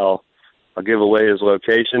 Actually, I'll give away his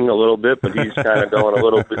location a little bit, but he's kind of going a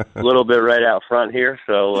little bit right out front here.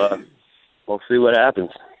 So we'll see what happens.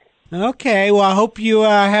 Okay. Well, I hope you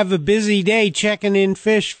have a busy day checking in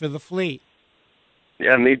fish for the fleet.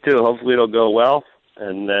 Yeah, me too. Hopefully it'll go well,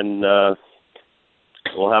 and then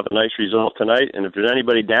we'll have a nice result tonight. And if there's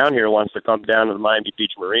anybody down here who wants to come down to the Miami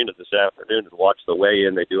Beach Marina this afternoon and watch the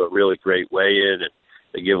weigh-in, they do a really great weigh-in, and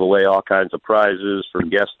they give away all kinds of prizes for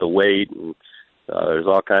guests to wait, and there's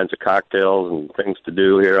all kinds of cocktails and things to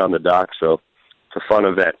do here on the dock, so it's a fun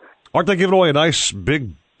event. Aren't they giving away a nice,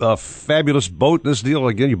 big, fabulous boat in this deal?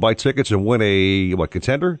 Again, you buy tickets and win a,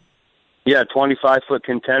 contender? Yeah, 25-foot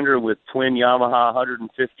contender with twin Yamaha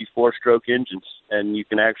 154-stroke engines, and you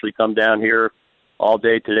can actually come down here all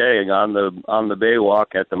day today on the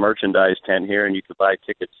Baywalk at the merchandise tent here, and you can buy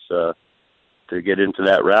tickets to get into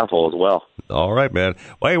that raffle as well. All right, man.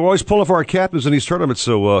 Well, hey, we're always pulling for our captains in these tournaments,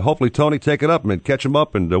 so hopefully Tony take it up and catch him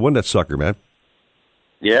up and win that sucker, man.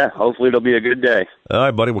 Yeah, hopefully it'll be a good day. All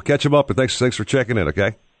right, buddy. We'll catch him up, and thanks for checking in,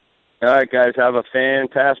 okay? All right, guys. Have a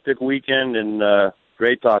fantastic weekend, and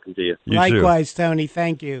great talking to you. Likewise, too. Tony.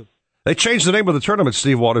 Thank you. They changed the name of the tournament,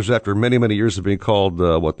 Steve Waters, after many, many years of being called,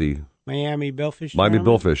 Miami Billfish Miami tournament?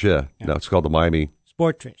 Billfish, yeah. No, it's called the Miami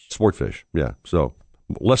Sportfish, yeah. So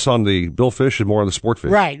less on the billfish and more on the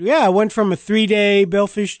sportfish. Right, yeah. I went from a 3-day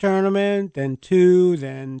billfish tournament, then 2,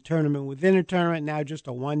 then tournament within a tournament, now just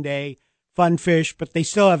a 1-day fun fish, but they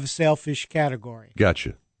still have a sailfish category.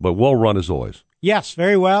 Gotcha. But well run as always. Yes,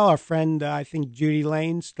 very well. Our friend, I think Judy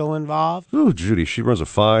Lane's still involved. Ooh, Judy, she runs a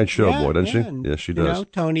fine show, boy, doesn't she? And, Yes, she does.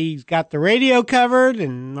 Tony's got the radio covered,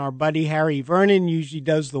 and our buddy Harry Vernon usually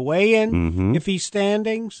does the weigh-in if he's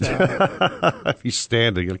standing. So. If he's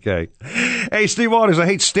standing, okay. Hey, Steve Waters, I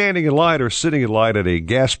hate standing in line or sitting in line at a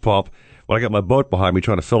gas pump when I got my boat behind me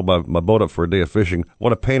trying to fill my boat up for a day of fishing.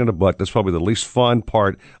 What a pain in the butt. That's probably the least fun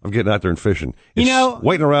part of getting out there and fishing. It's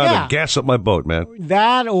waiting around to gas up my boat, man.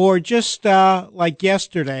 That or just like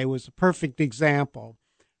yesterday was a perfect example.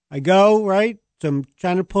 I go, right, so I'm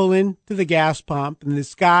trying to pull into the gas pump, and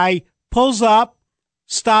this guy pulls up,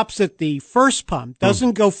 stops at the first pump,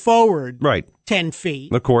 doesn't go forward 10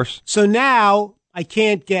 feet. Of course. So now I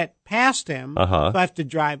can't get past him, so I have to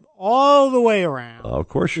drive all the way around. Of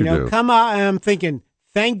course you do. Come out, and I'm thinking,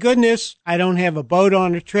 thank goodness I don't have a boat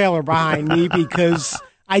on a trailer behind me because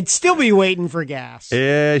I'd still be waiting for gas.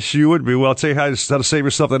 Yes, you would be. Well, I'll tell you how to save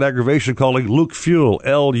yourself that aggravation, calling Luke Fuel,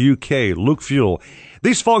 L-U-K, Luke Fuel.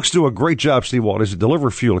 These folks do a great job, Steve Waters, to deliver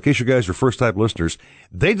fuel. In case you guys are first-time listeners,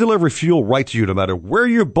 they deliver fuel right to you no matter where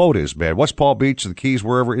your boat is, man. West Palm Beach, the Keys,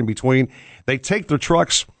 wherever in between. They take their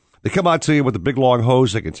trucks. They come out to you with a big, long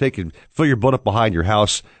hose. They can take and fill your boat up behind your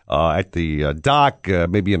house, at the dock,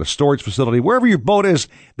 maybe in a storage facility. Wherever your boat is,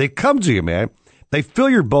 they come to you, man. They fill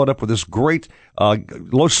your boat up with this great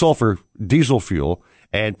low-sulfur diesel fuel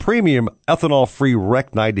and premium ethanol-free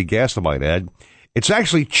Rec 90 gas, I might add. it's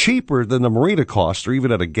actually cheaper than the marina cost, or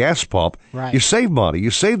even at a gas pump. Right. You save money,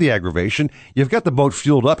 you save the aggravation, you've got the boat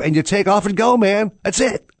fueled up, and you take off and go, man. That's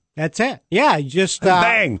it. That's it. Yeah, just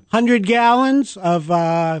bang. 100 gallons of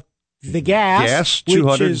the gas,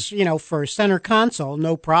 200. which is, for center console,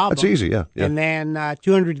 no problem. That's easy, yeah. And then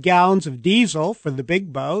 200 gallons of diesel for the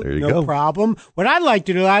big boat, there you no go. problem. What I'd like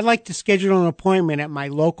to do, I'd like to schedule an appointment at my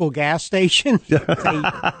local gas station. Say,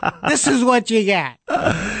 this is what you got.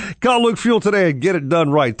 Call Luke Fuel today and get it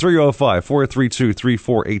done right.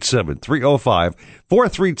 305-432-3487.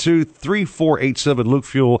 305-432-3487. Luke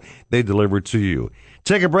Fuel, they deliver it to you.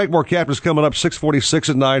 Take a break. More Captains coming up. 646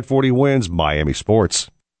 at 940 wins Miami Sports.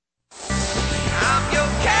 I'm your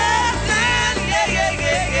captain, yeah.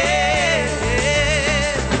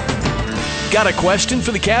 Got a question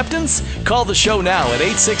for the captains? Call the show now at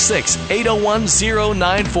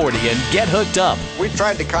 866-801-0940 and get hooked up. We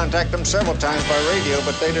tried to contact them several times by radio,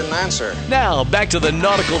 but they didn't answer. Now, back to the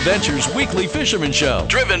Nautical-Ventures Weekly Fisherman Show,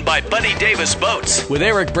 driven by Buddy Davis Boats, with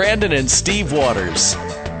Eric Brandon and Steve Waters.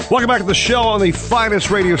 Welcome back to the show on the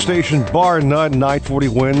finest radio station, bar none, 940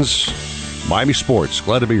 wins Miami Sports.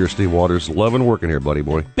 Glad to be here, Steve Waters. Loving working here, buddy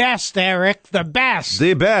boy. Best, Eric. The best.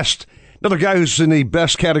 The best. Another guy who's in the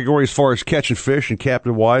best category as far as catching fish and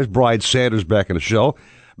captain-wise, Brian Sanders back in the show.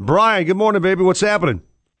 Brian, good morning, baby. What's happening?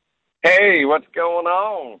 Hey, what's going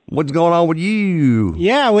on? What's going on with you?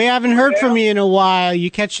 Yeah, we haven't heard from you in a while.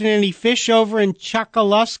 You catching any fish over in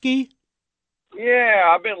Chokoloskee?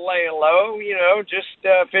 Yeah, I've been laying low, just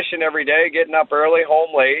fishing every day, getting up early,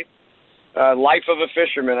 home late. Life of a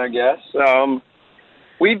fisherman, I guess.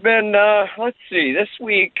 We've been, this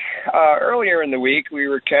week, earlier in the week, we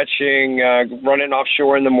were catching, running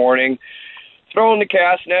offshore in the morning, throwing the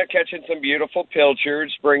cast net, catching some beautiful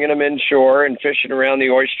pilchards, bringing them inshore and fishing around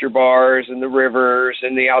the oyster bars and the rivers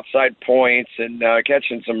and the outside points and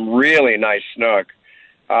catching some really nice snook.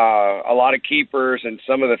 A lot of keepers, and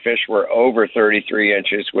some of the fish were over 33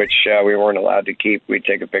 inches, which we weren't allowed to keep. We'd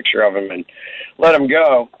take a picture of them and let them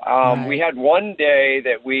go. We had one day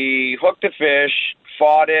that we hooked a fish,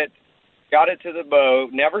 fought it, got it to the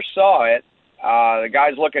boat, never saw it. The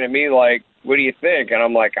guy's looking at me like, what do you think? And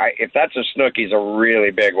I'm like, if that's a snook, he's a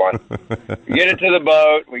really big one. We get it to the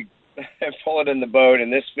boat, we pull it in the boat,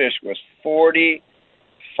 and this fish was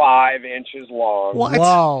 45 inches long. What?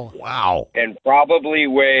 Wow. And probably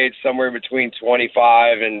weighed somewhere between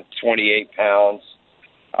 25 and 28 pounds.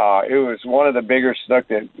 It was one of the bigger snook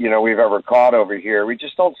that, we've ever caught over here. We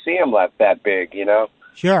just don't see them that big,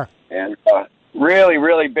 Sure. And really,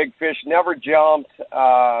 really big fish. Never jumped.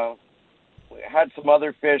 Had some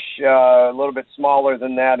other fish a little bit smaller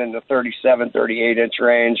than that in the 37, 38-inch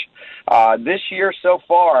range. This year so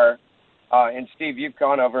far, and Steve, you've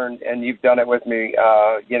gone over and you've done it with me,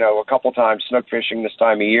 a couple times, snook fishing this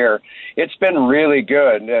time of year. It's been really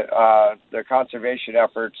good. The conservation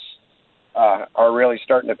efforts are really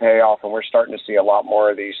starting to pay off, and we're starting to see a lot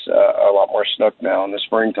more of these, a lot more snook now in the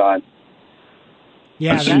springtime.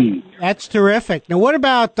 Yeah, that's terrific. Now, what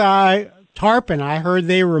about tarpon? I heard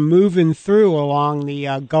they were moving through along the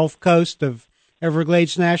Gulf Coast of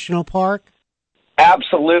Everglades National Park.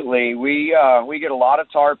 Absolutely. We get a lot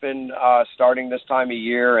of tarpon starting this time of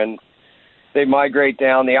year, and they migrate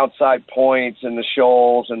down the outside points and the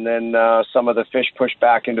shoals, and then some of the fish push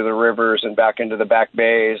back into the rivers and back into the back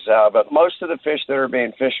bays. But most of the fish that are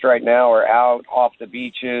being fished right now are out off the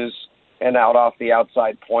beaches and out off the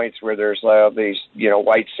outside points where there's these,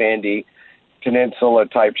 white sandy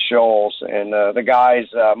peninsula-type shoals. And the guys,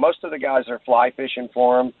 most of the guys are fly fishing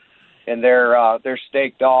for them. And they're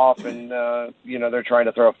staked off, and they're trying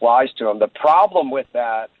to throw flies to them. The problem with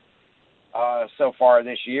that so far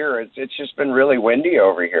this year is it's just been really windy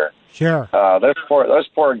over here. Sure. Those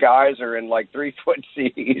poor guys are in like 3-foot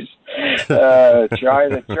seas,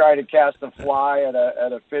 trying to cast a fly at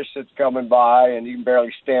a fish that's coming by, and you can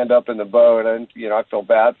barely stand up in the boat. And I feel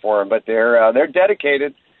bad for them, but they're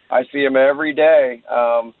dedicated. I see them every day.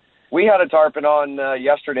 We had a tarpon on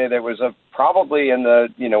yesterday that was probably in the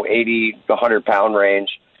 80 to 100 pound range.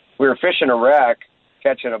 We were fishing a wreck,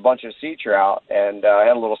 catching a bunch of sea trout, and I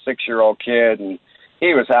had a little 6-year-old kid, and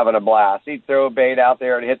he was having a blast. He'd throw a bait out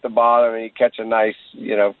there and hit the bottom, and he'd catch a nice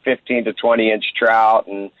 15 to 20 inch trout,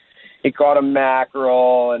 and he caught a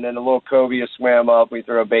mackerel, and then a little cobia swam up. We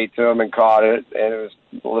threw a bait to him and caught it, and it was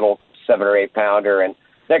a little 7 or 8 pounder, and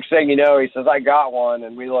next thing you know, he says, I got one.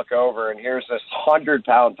 And we look over, and here's this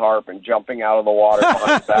 100-pound tarpon jumping out of the water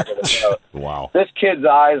behind the back of the boat. Wow. This kid's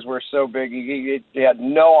eyes were so big, he had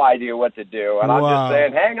no idea what to do. And I'm just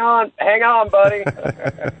saying, hang on, buddy.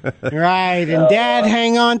 Right, and Dad,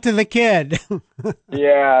 hang on to the kid.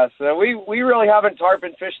 Yeah, so we really haven't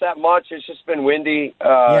tarpon fished that much. It's just been windy,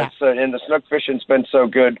 and the snook fishing's been so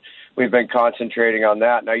good. We've been concentrating on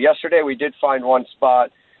that. Now, yesterday we did find one spot,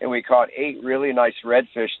 and we caught 8 really nice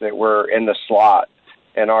redfish that were in the slot.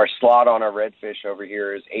 And our slot on our redfish over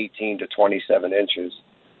here is 18 to 27 inches.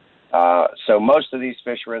 So most of these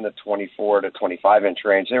fish were in the 24 to 25-inch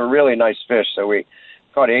range. They were really nice fish, so we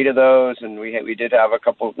caught 8 of those, and we did have a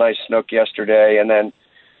couple of nice snook yesterday. And then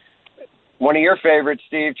one of your favorites,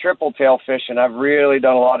 Steve, triple tail fishing. I've really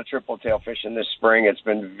done a lot of triple tail fishing this spring. It's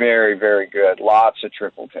been very, very good. Lots of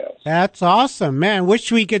triple tails. That's awesome, man.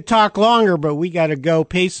 Wish we could talk longer, but we got to go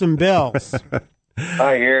pay some bills.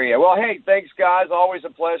 I hear you. Well, hey, thanks, guys. Always a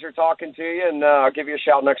pleasure talking to you, and I'll give you a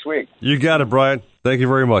shout next week. You got it, Brian. Thank you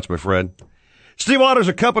very much, my friend. Steve Waters,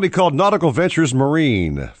 a company called Nautical-Ventures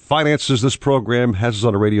Marine, finances this program, has us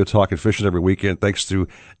on the radio talking fishing every weekend. Thanks to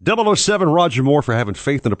 007 Roger Moore for having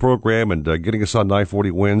faith in the program and getting us on 940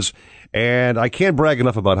 Wins. And I can't brag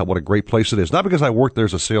enough about what a great place it is. Not because I work there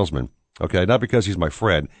as a salesman, okay, not because he's my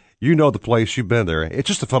friend. You know the place. You've been there. It's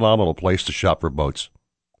just a phenomenal place to shop for boats.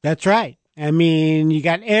 That's right. I mean, you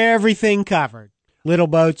got everything covered. Little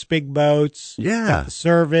boats, big boats. Yeah. Got the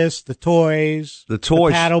service, the toys, the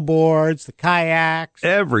paddle boards, the kayaks.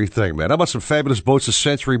 Everything, man. How about some fabulous boats, the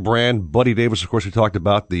Century brand? Buddy Davis, of course, we talked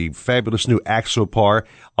about the fabulous new Axopar,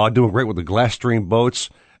 doing great with the glass stream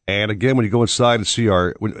boats. And again, when you go inside and see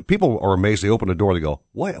when people are amazed, they open the door, they go,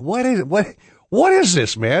 what is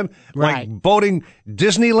this, man? Right. Like boating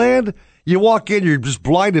Disneyland? You walk in, you're just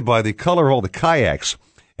blinded by the color of all the kayaks.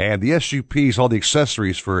 And the SUPs, all the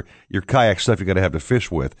accessories for your kayak stuff you got to have to fish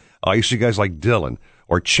with. You see guys like Dylan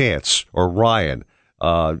or Chance or Ryan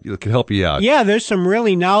can help you out. Yeah, there's some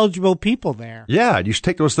really knowledgeable people there. Yeah, you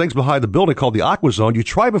take those things behind the building called the Aqua Zone. You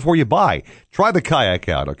try before you buy. Try the kayak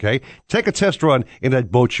out, okay? Take a test run in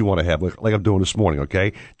that boat you want to have, like I'm doing this morning,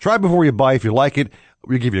 okay? Try before you buy. If you like it,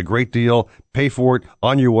 we give you a great deal. Pay for it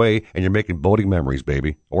on your way, and you're making boating memories,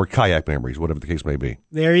 baby, or kayak memories, whatever the case may be.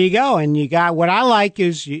 There you go. And you got what I like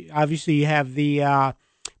is obviously you have the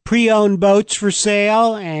pre-owned boats for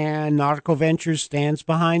sale, and Nautical-Ventures stands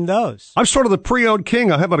behind those. I'm sort of the pre-owned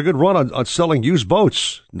king. I'm having a good run on selling used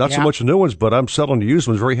boats. Not so much the new ones, but I'm selling the used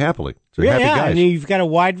ones very happily. So happy guys. And you've got a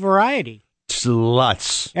wide variety.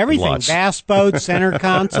 Lots. Everything. Lots. Bass boats, center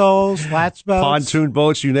consoles, flats boats. Pontoon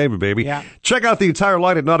boats, you name it, baby. Yeah. Check out the entire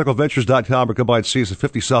line at nauticalventures.com or come by and see us at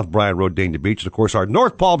 50 South Bryan Road, Dania Beach. And, of course, our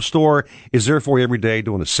North Palm store is there for you every day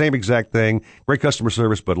doing the same exact thing. Great customer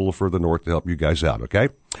service, but a little further north to help you guys out, okay?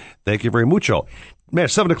 Thank you very mucho. Man,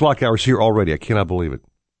 7 o'clock hours here already. I cannot believe it.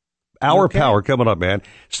 Hour power coming up, man.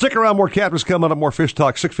 Stick around. More Captains coming up. More Fish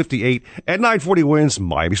Talk. 6:58 at 940 Wins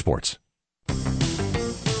Miami Sports.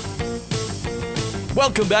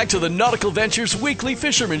 Welcome back to the Nautical-Ventures Weekly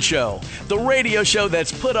Fisherman Show, the radio show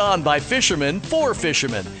that's put on by fishermen for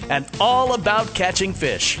fishermen and all about catching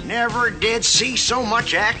fish. Never did see so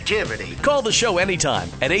much activity. Call the show anytime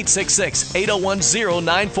at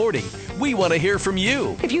 866-801-0940. We want to hear from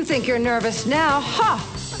you. If you think you're nervous now,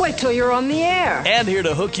 wait till you're on the air. And here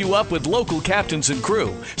to hook you up with local captains and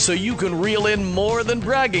crew so you can reel in more than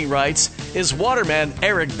bragging rights is waterman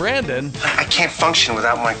Eric Brandon. I can't function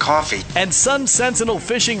without my coffee. And Sun Sentinel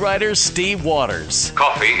fishing writer Steve Waters.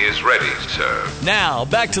 Coffee is ready, sir. Now,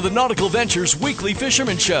 back to the Nautical-Ventures Weekly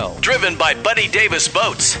Fisherman Show, driven by Buddy Davis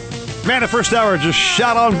Boats. Man, the first hour just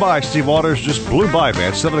shot on by. Steve Waters just blew by,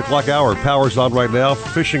 man. 7 o'clock hour. Power's on right now.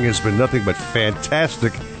 Fishing has been nothing but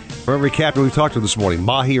fantastic. For every captain we've talked to this morning,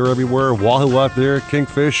 mahi are everywhere, wahoo out there,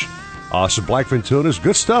 kingfish, some blackfin tunas.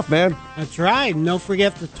 Good stuff, man. That's right. And don't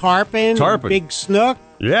forget the tarpon. Big snook.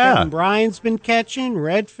 Yeah. Brian's been catching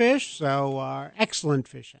redfish, so excellent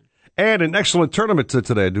fishing. And an excellent tournament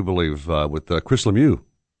today, I do believe, with Chris Lemieux.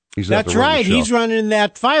 That's right. He's running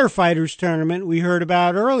that firefighters tournament we heard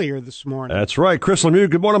about earlier this morning. That's right. Chris Lemieux,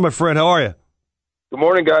 good morning, my friend. How are you? Good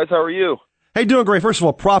morning, guys. How are you? Hey, doing great. First of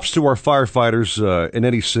all, props to our firefighters in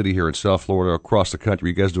any city here in South Florida, across the country.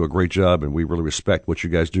 You guys do a great job, and we really respect what you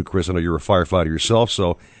guys do, Chris. I know you're a firefighter yourself,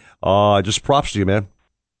 so just props to you, man.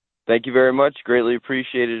 Thank you very much. Greatly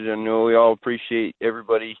appreciated. I know we all appreciate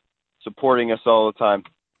everybody supporting us all the time.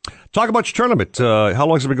 Talk about your tournament. How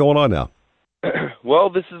long has it been going on now?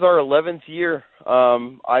 Well, this is our 11th year.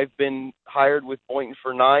 I've been hired with Boynton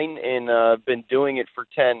for 9 and been doing it for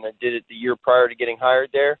 10. I did it the year prior to getting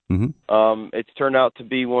hired there. Mm-hmm. It's turned out to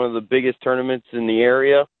be one of the biggest tournaments in the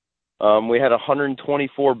area. We had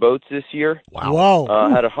 124 boats this year. Wow.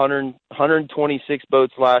 Had 126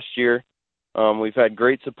 boats last year. We've had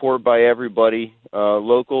great support by everybody,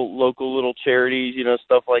 local little charities,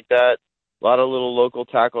 stuff like that. A lot of little local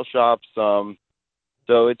tackle shops.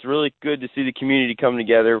 So it's really good to see the community come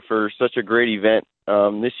together for such a great event.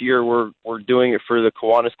 This year we're doing it for the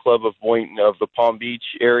Kiwanis Club of Boynton of the Palm Beach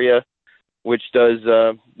area, which does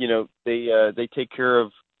they take care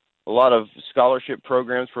of a lot of scholarship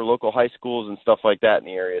programs for local high schools and stuff like that in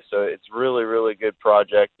the area. So it's really, really good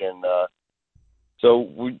project. And so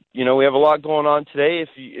we have a lot going on today.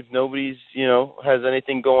 If nobody's has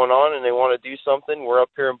anything going on and they want to do something, we're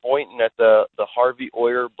up here in Boynton at the Harvey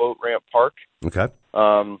Oyer Boat Ramp Park. Okay.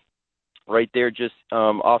 Right there, just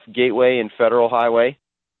off Gateway and Federal Highway.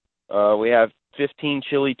 We have 15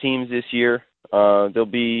 chili teams this year. There'll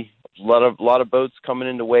be a lot of boats coming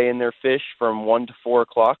in to weigh in their fish from 1 to 4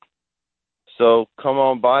 o'clock. So come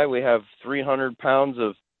on by. We have 300 pounds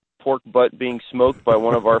of pork butt being smoked by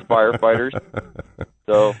one of our firefighters.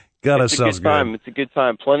 So it's a good time. It's a good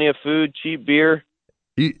time. Plenty of food, cheap beer.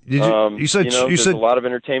 You said there's a lot of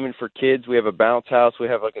entertainment for kids. We have a bounce house. We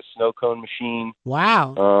have like a snow cone machine.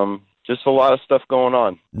 Wow. Just a lot of stuff going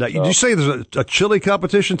on. Now, did you say there's a chili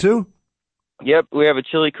competition too? Yep, we have a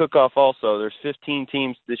chili cook-off also. There's 15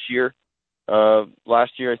 teams this year.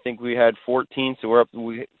 Last year I think we had 14, so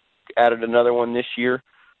we added another one this year.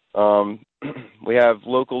 We have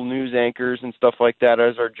local news anchors and stuff like that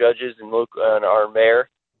as our judges and our mayor.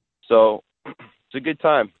 So it's a good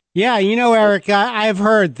time. Yeah, Eric, I've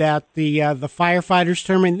heard that the firefighters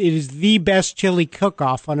tournament is the best chili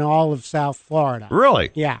cook-off on all of South Florida.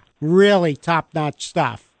 Really? Yeah, really top-notch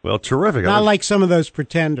stuff. Well, terrific. Not like some of those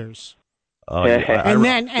pretenders. I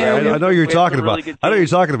know you're talking about. I know you're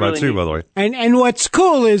talking about too, by the way. And what's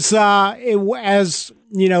cool is as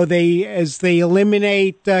they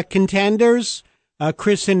eliminate contenders.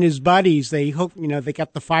 Chris and his buddies, they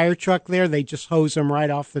got the fire truck there. They just hose them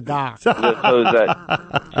right off the dock. Just hose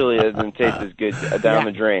that chili doesn't taste as good down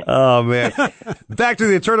the drain. Oh, man. Back to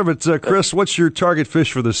the tournament. Chris, what's your target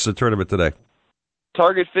fish for this tournament today?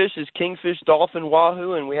 Target fish is kingfish, dolphin,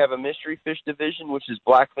 wahoo, and we have a mystery fish division, which is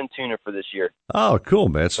blackfin tuna for this year. Oh, cool,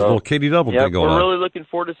 man. It's a little Katie Double thing going on. We're really looking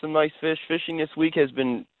forward to some nice fish. Fishing this week has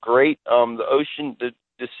been great. The ocean,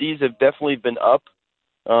 the seas have definitely been up.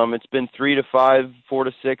 It's been 3 to 5, 4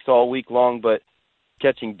 to 6 all week long, but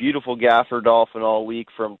catching beautiful gaffer dolphin all week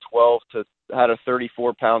from 12 to had a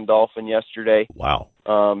 34-pound dolphin yesterday. Wow.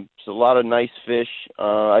 So a lot of nice fish.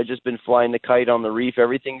 I've just been flying the kite on the reef.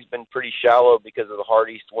 Everything's been pretty shallow because of the hard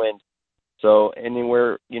east wind. So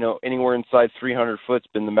anywhere inside 300 foot's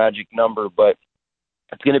been the magic number, but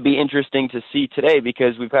it's going to be interesting to see today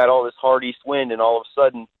because we've had all this hard east wind and all of a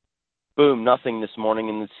sudden, boom, nothing this morning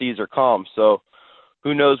and the seas are calm. So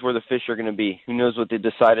who knows where the fish are going to be? Who knows what they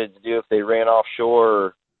decided to do, if they ran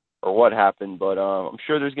offshore or what happened? But I'm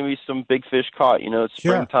sure there's going to be some big fish caught. It's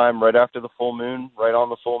springtime, right after the full moon, right on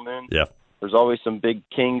the full moon. Yeah. There's always some big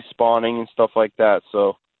kings spawning and stuff like that.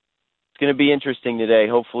 So it's going to be interesting today.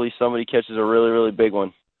 Hopefully somebody catches a really, really big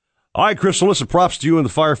one. All right, Chris, listen, props to you and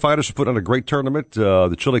the firefighters for putting on a great tournament,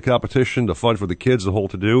 the chili competition, the fun for the kids, the whole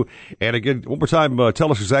to-do. And again, one more time,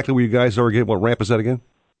 tell us exactly where you guys are again. What ramp is that again?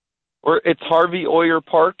 It's Harvey Oyer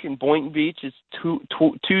Park in Boynton Beach. It's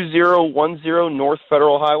 2010 North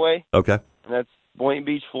Federal Highway. Okay. And that's Boynton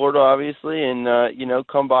Beach, Florida, obviously. And,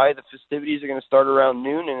 come by. The festivities are going to start around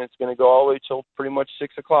noon, and it's going to go all the way till pretty much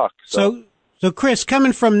 6 o'clock. So Chris,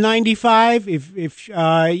 coming from 95, if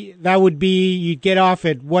that would be, you'd get off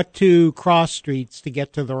at what two cross streets to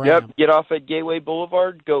get to the ramp? Yep, get off at Gateway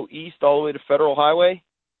Boulevard, go east all the way to Federal Highway.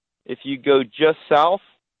 If you go just south,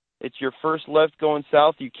 it's your first left going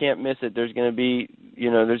south. You can't miss it. There's going to be,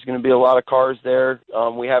 a lot of cars there.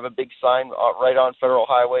 We have a big sign right on Federal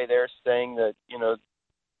Highway there saying that,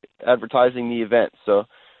 advertising the event. So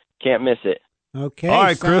can't miss it. Okay. All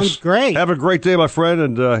right, Chris. Great. Have a great day, my friend,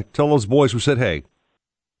 and tell those boys we said hey.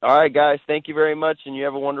 All right, guys. Thank you very much, and you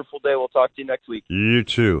have a wonderful day. We'll talk to you next week. You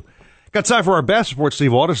too. Got time for our bass report,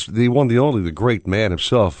 Steve Waters, the one, the only, the great man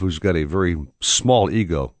himself, who's got a very small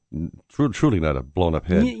ego. Truly not a blown-up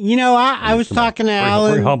head. I was talking to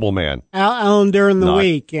Alan. Very humble man. Alan during the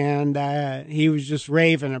week, and he was just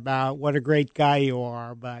raving about what a great guy you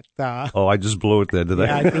are. But I just blew it then, did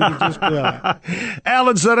I? I think you just blew it.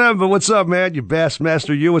 Alan Zedem, but what's up, man? You bass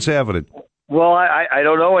master, what's happening? Well, I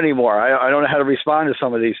don't know anymore. I don't know how to respond to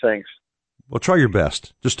some of these things. Well, try your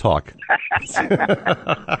best. Just talk.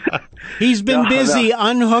 He's been busy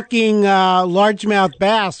unhooking largemouth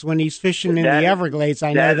bass when he's fishing in the Everglades.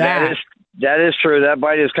 I know that. That is true. That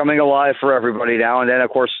bite is coming alive for everybody now. And then, of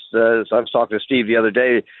course, I was talking to Steve the other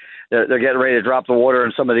day. They're getting ready to drop the water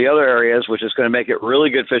in some of the other areas, which is going to make it really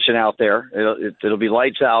good fishing out there. It'll be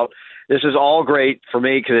lights out. This is all great for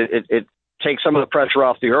me because it takes some of the pressure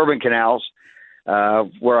off the urban canals,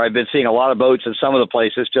 where I've been seeing a lot of boats in some of the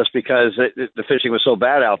places just because the fishing was so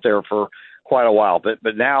bad out there for quite a while. But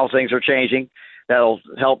now things are changing. That'll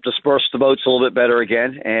help disperse the boats a little bit better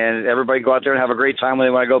again, and everybody go out there and have a great time when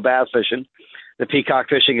they want to go bass fishing. The peacock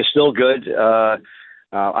fishing is still good.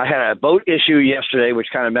 I had a boat issue yesterday, which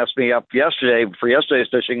kind of messed me up for yesterday's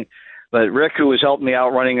fishing. But Rick, who was helping me out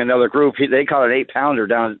running another group, they caught an 8-pounder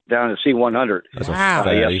down at C100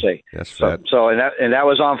 yesterday. That's fat. So and that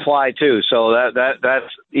was on fly too. So that's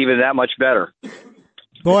even that much better.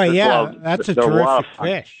 Boy, yeah, that's a terrific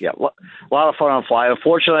fish. Yeah, a lot of fun on fly.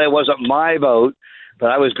 Unfortunately, it wasn't my boat,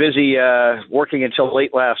 but I was busy working until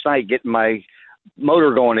late last night getting my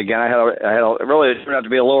motor going again. I had really it turned out to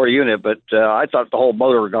be a lower unit, but I thought the whole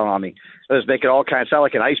motor had gone on me. It was making all kinds, sound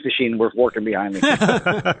like an ice machine was working behind me.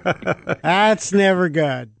 That's never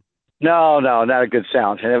good. No, not a good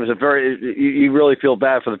sound. And it was you really feel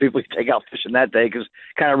bad for the people who take out fishing that day because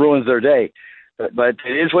it kind of ruins their day. But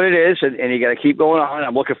it is what it is, and you got to keep going on.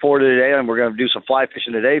 I'm looking forward to today, and we're going to do some fly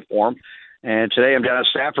fishing today for them. And today I'm down at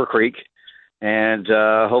Stafford Creek, and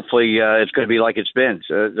hopefully it's going to be like it's been.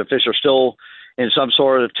 So the fish are still in some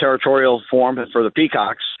sort of territorial form for the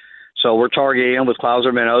peacocks, so we're targeting them with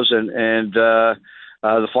clouser minnows and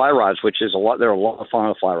the fly rods, which is they're a lot of fun on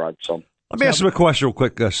the fly rod. So. Let me ask him a question real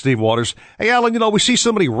quick, Steve Waters. Hey, Alan, we see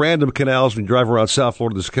so many random canals when you drive around South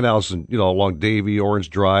Florida. There's canals, along Davie, Orange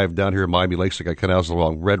Drive, down here in Miami Lakes. They got canals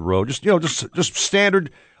along Red Road. Just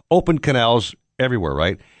standard open canals everywhere,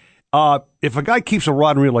 right? If a guy keeps a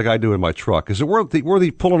rod and reel like I do in my truck, is it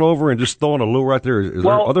worthy pulling over and just throwing a lure out there? Is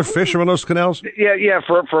there other fish around those canals? Yeah.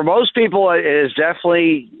 For most people, it is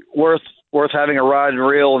definitely worth having a rod and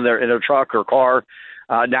reel in their truck or car.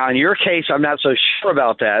 Now, in your case, I'm not so sure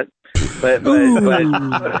about that. But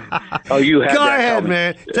you had Go ahead,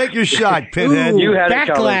 man. Take your shot, Pinhead. You had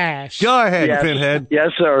backlash. Go ahead, Pinhead.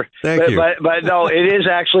 Yes, sir. Thank you. But no, it is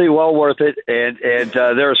actually well worth it. And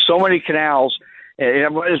there are so many canals.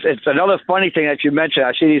 And it's another funny thing that you mentioned.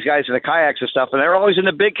 I see these guys in the kayaks and stuff, and they're always in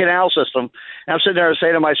the big canal system. And I'm sitting there and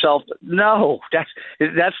saying to myself, no,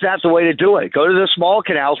 that's not the way to do it. Go to the small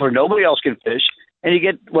canals where nobody else can fish, and you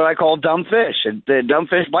get what I call dumb fish, and the dumb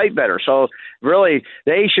fish bite better. So really,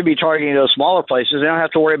 they should be targeting those smaller places. They don't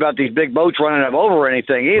have to worry about these big boats running them over or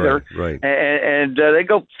anything either. Right. And they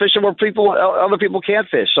go fishing where other people can't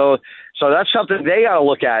fish. So that's something they got to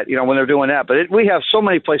look at, when they're doing that. But we have so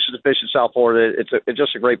many places to fish in South Florida. It's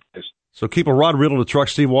just a great place. So keep a rod reel in the truck,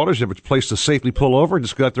 Steve Waters. You have a place to safely pull over.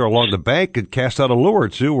 Just go out there along the bank and cast out a lure or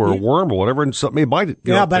two or a worm or whatever, and something may bite it.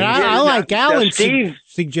 Yeah, but I like Alan's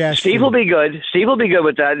suggestion. Steve will be good. Steve will be good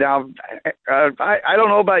with that. Now, I don't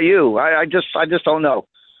know about you. I just don't know.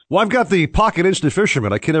 Well, I've got the pocket instant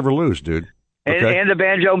fisherman. I can never lose, dude. Okay. And the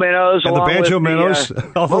banjo minnows. And the banjo minnows.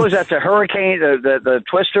 What was that? The hurricane, the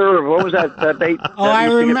twister. What was that bait? I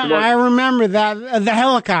remember that. The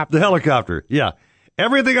helicopter. The helicopter. Yeah.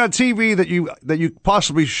 Everything on TV that you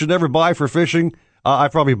possibly should never buy for fishing, I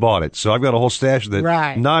probably bought it. So I've got a whole stash of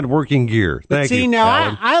that non-working gear. Thank you. See,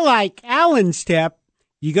 now I like Alan's tip.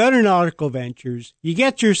 You go to Nautical-Ventures, you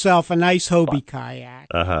get yourself a nice Hobie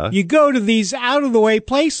kayak. You go to these out-of-the-way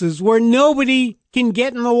places where nobody can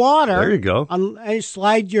get in the water. There you go. And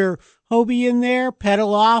slide your Hobie in there,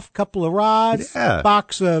 pedal off, couple of rods,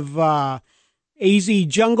 box of AZ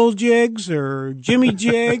jungle jigs or Jimmy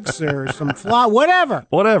jigs or some fly,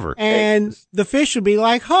 whatever. And the fish will be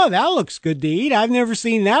like, oh, that looks good to eat. I've never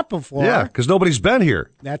seen that before. Yeah, because nobody's been here.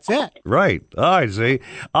 That's it. Right. All right, see.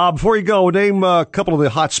 Before you go, name a couple of the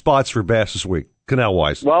hot spots for bass this week,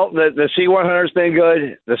 canal-wise. Well, the C100's been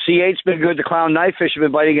good. The C8's been good. The clown knifefish have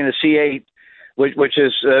been biting in the C8. Which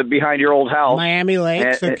is behind your old house. Miami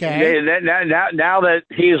Lakes, okay. Now that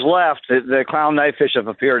he's left, the clown knifefish have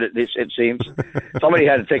appeared, it seems. Somebody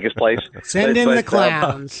had to take his place. Send in the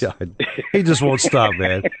clowns. God, he just won't stop,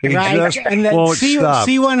 man. He right. just and that won't stop.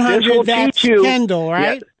 C100, that's Kendall,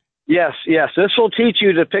 right? Yes. This will teach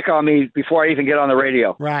you to pick on me before I even get on the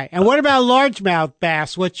radio. Right. And what about largemouth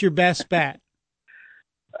bass? What's your best bet?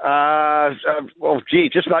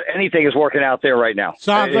 Just about anything is working out there right now.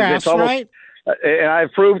 Sawgrass, right? And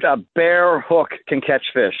I've proved a bare hook can catch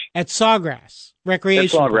fish. At Sawgrass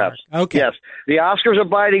Recreation At Sawgrass. Park. Okay. Yes. The Oscars are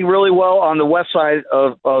biting really well on the west side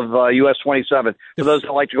of US 27 for those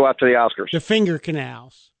that like to go after the Oscars. The finger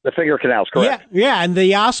canals. The finger canals, correct. Yeah, and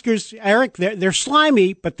the Oscars, Eric, they're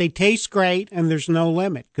slimy, but they taste great, and there's no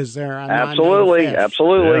limit because they're absolutely. Yeah.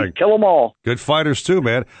 Kill them all. Good fighters too,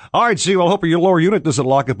 man. All right, Steve. Well, I hope your lower unit doesn't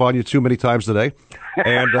lock up on you too many times today.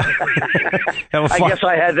 And I guess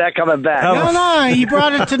I had that coming back. No, he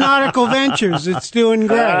brought it to Nautical Ventures. It's doing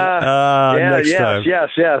great. Next time. Yes.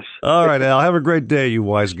 All right, Al. Have a great day, you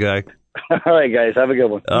wise guy. All right, guys. Have a good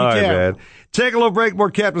one. All right, man. Take a little break.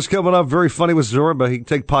 More captains coming up. Very funny with Zora, but he can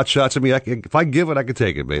take pot shots at me. If I give it, I can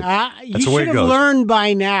take it, man. You should have learned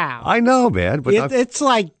by now. I know, man. But it's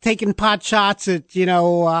like taking pot shots at,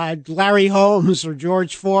 Larry Holmes or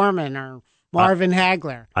George Foreman or Marvin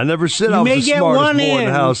Hagler. I never said I was the smartest boy in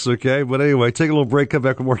the house, okay? But anyway, take a little break. Come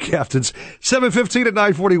back with more captains. 7:15 at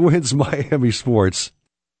 9:40 wins Miami Sports.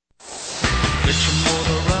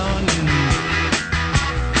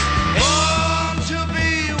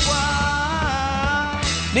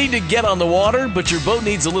 Need to get on the water, but your boat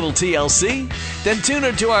needs a little TLC? Then tune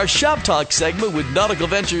into our Shop Talk segment with Nautical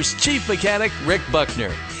Ventures Chief Mechanic Rick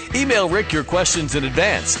Buckner. Email Rick your questions in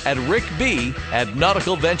advance at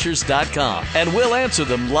rickb@nauticalventures.com, and we'll answer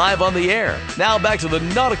them live on the air. Now back to the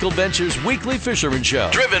Nautical Ventures Weekly Fisherman Show,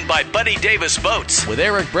 driven by Buddy Davis Boats, with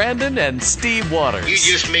Eric Brandon and Steve Waters. You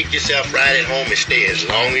just make yourself right at home and stay as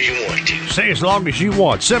long as you want to. Stay as long as you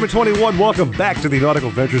want. 7:21. Welcome back to the Nautical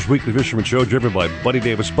Ventures Weekly Fisherman Show, driven by Buddy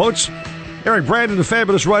Davis Boats. Eric Brandon, the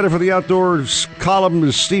fabulous writer for the Outdoors column,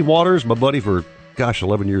 is Steve Waters, my buddy for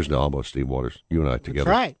 11 years now, almost. Steve Waters, you and I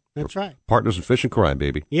together. That's right. Partners in fishing crime,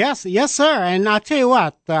 baby. Yes, sir. And I'll tell you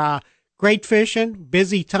what, great fishing,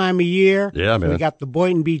 busy time of year. Yeah, man. We got the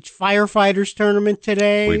Boynton Beach Firefighters Tournament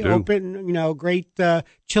today. We do. Open, great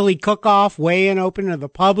chili cook-off, weigh-in open to the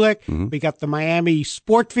public. Mm-hmm. We got the Miami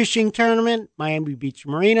Sport Fishing Tournament, Miami Beach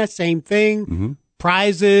Marina, same thing. Mm-hmm.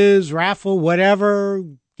 Prizes, raffle, whatever.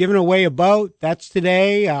 Giving away a boat. That's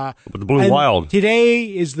today. The Blue Wild. Today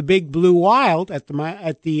is the big Blue Wild at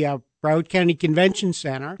the Broward County Convention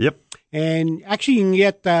Center. Yep. And actually, you can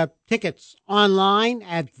get tickets online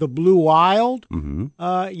at the Blue Wild,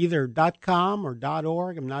 either .com or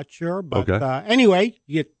 .org. I'm not sure, but anyway,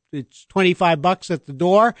 it's $25 at the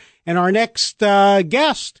door. And our next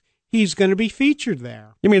guest, he's going to be featured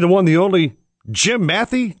there. You mean the one, the only Jim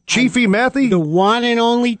Matthey, Chiefy Matthey, the one and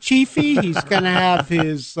only Chiefy? He's going to have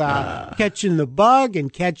his Catching the Bug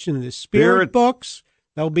and Catching the Spirit books.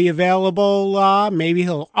 They'll be available. Maybe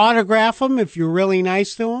he'll autograph them if you're really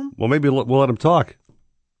nice to him. Well, maybe we'll let him talk.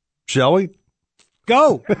 Shall we?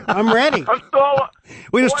 Go. I'm ready. I'm still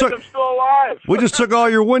alive. We just took all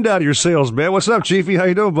your wind out of your sails, man. What's up, Chiefy? How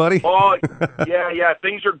you doing, buddy? Oh, yeah.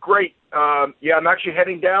 Things are great. I'm actually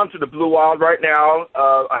heading down to the Blue Wild right now.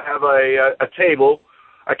 I have a table.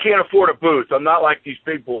 I can't afford a booth. I'm not like these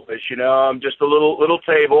big boys, I'm just a little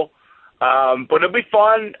table. But it'll be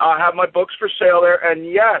fun. I'll have my books for sale there, and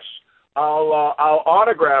yes, I'll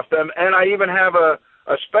autograph them, and I even have a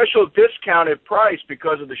special discounted price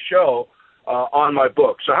because of the show on my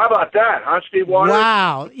book. So how about that, huh, Steve Waters?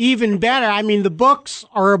 Wow, even better. I mean, the books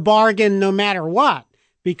are a bargain no matter what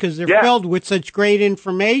because they're filled with such great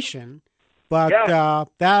information. But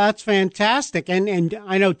that's fantastic. And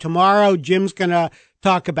I know tomorrow Jim's going to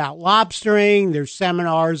talk about lobstering. There's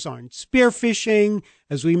seminars on spearfishing.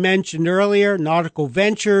 As we mentioned earlier,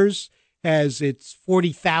 Nautical-Ventures has its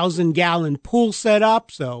 40,000-gallon pool set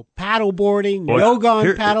up, so paddleboarding, yoga on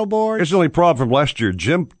paddleboards. Here's the only problem from last year.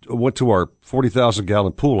 Jim went to our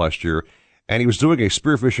 40,000-gallon pool last year, and he was doing a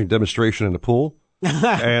spearfishing demonstration in the pool,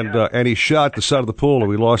 and he shot the side of the pool, and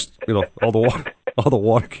we lost, all the water. All the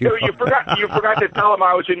water came You forgot to tell him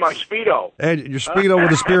I was in my Speedo. And your Speedo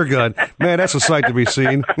with a spear gun. Man, that's a sight to be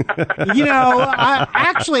seen.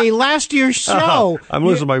 Actually, last year's show... I'm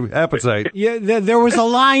losing my appetite. There was a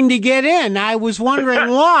line to get in. I was wondering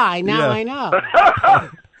why. Now I know.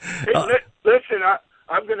 Listen,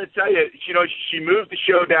 I'm going to tell you, she moved the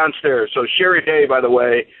show downstairs. So Sherry Day, by the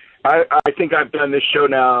way, I think I've done this show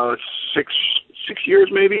now 6 years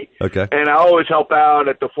maybe. Okay. And I always help out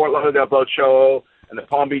at the Fort Lauderdale Boat Show and the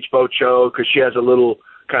Palm Beach Boat Show because she has a little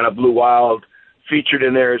kind of Blue Wild featured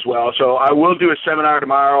in there as well. So I will do a seminar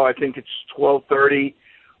tomorrow. I think it's 12:30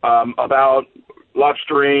 about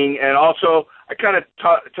lobstering. And also I kind of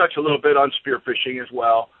touch a little bit on spearfishing as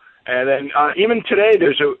well. And then even today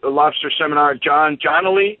there's a lobster seminar. John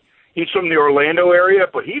Lee, he's from the Orlando area,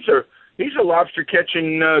 but he's a lobster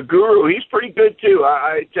catching guru. He's pretty good too.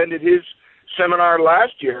 I attended his seminar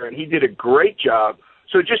last year, and he did a great job.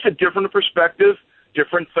 So just a different perspective,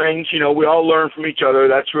 different things. You know, we all learn from each other.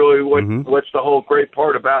 That's really what's the whole great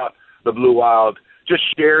part about the Blue Wild. Just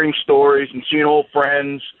sharing stories and seeing old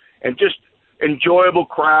friends and just enjoyable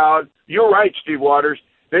crowd. You're right, Steve Waters.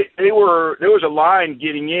 There was a line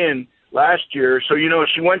getting in last year. So, you know,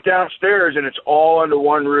 she went downstairs and it's all under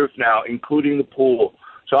one roof now, including the pool.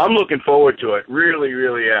 So I'm looking forward to it. Really,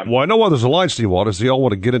 really am. Well, I know why there's a line, Steve Waters. They all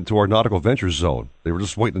want to get into our Nautical-Ventures zone. They were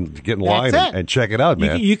just waiting to get in line and check it out,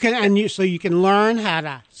 man. You can learn how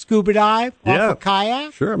to scuba dive off a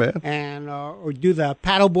kayak. Sure, man. And or do the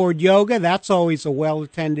paddleboard yoga. That's always a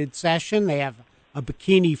well-attended session. They have a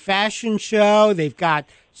bikini fashion show. They've got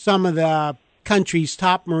some of the country's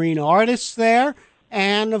top marine artists there.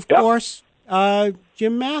 And, of course,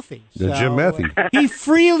 Jim Matthews. Jim Matthews. He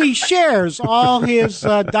freely shares all his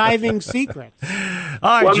diving secrets.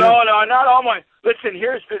 Well, no, not all my. Listen,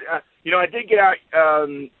 here's the. I did get out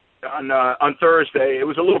on Thursday. It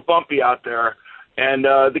was a little bumpy out there, and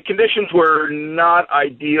the conditions were not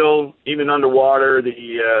ideal, even underwater.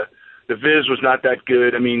 The viz was not that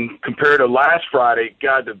good. I mean, compared to last Friday,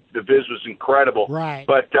 God, the viz was incredible. Right.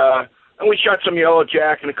 But and we shot some yellow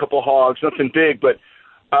jack and a couple of hogs, nothing big, but.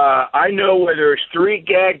 I know where there's 3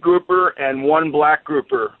 gag grouper and 1 black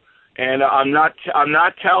grouper, and I'm not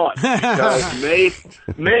telling because May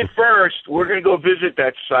 1st we're going to go visit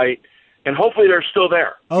that site, and hopefully they're still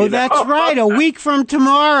there. Oh, that's right. A week from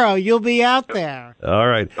tomorrow, you'll be out there. All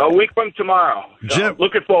right. A week from tomorrow. So Jim,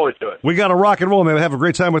 looking forward to it. We got to rock and roll, man. Have a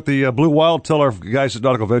great time with the Blue Wild. Tell our guys at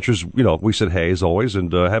Nautical-Ventures, we said hey as always,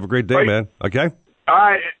 and have a great day, man. Okay. All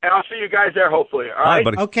right, and I'll see you guys there hopefully. All right,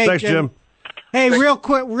 buddy. Okay, thanks, Jim. Hey, real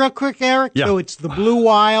quick, Eric. Yeah. So it's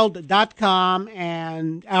thebluewild.com,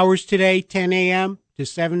 and hours today, 10 a.m. to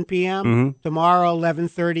 7 p.m. Mm-hmm. Tomorrow,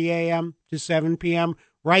 11:30 a.m. to 7 p.m.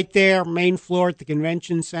 Right there, main floor at the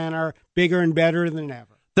convention center, bigger and better than ever.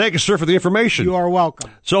 Thank you, sir, for the information. You are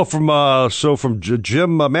welcome. So from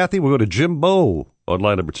Jim Matthew, we'll go to Jimbo on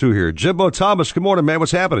line number 2 here. Jimbo Thomas, good morning, man.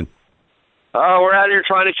 What's happening? We're out here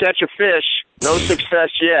trying to catch a fish. No success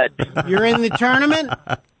yet. You're in the tournament?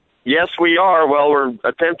 Yes, we are. Well, we're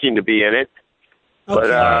attempting to be in it. Okay.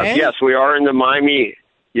 But, yes, we are in the Miami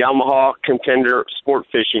Yamaha Contender Sport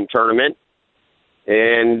Fishing Tournament.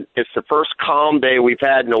 And it's the first calm day we've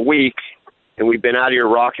had in a week. And we've been out here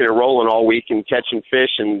rocking and rolling all week and catching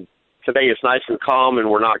fish. And today it's nice and calm,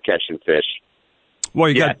 and we're not catching fish.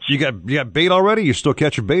 Well, you got bait already? You still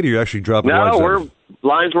catching bait, or you actually dropping lines? No,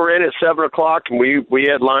 lines were in at 7 o'clock, and we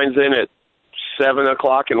had lines in at 7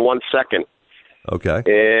 o'clock in 1 second. Okay.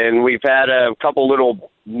 And we've had a couple little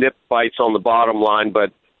nip bites on the bottom line,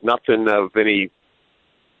 but nothing of any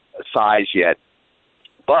size yet.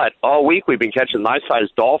 But all week we've been catching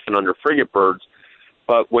nice-sized dolphin under frigate birds.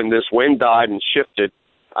 But when this wind died and shifted,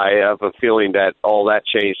 I have a feeling that all that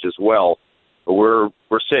changed as well. But we're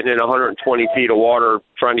sitting in 120 feet of water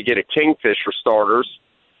trying to get a kingfish for starters.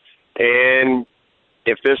 And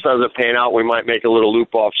if this doesn't pan out, we might make a little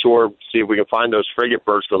loop offshore, see if we can find those frigate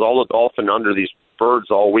birds, because all the dolphin under these birds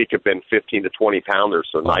all week have been 15 to 20 pounders,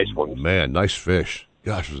 so nice ones. Man, nice fish.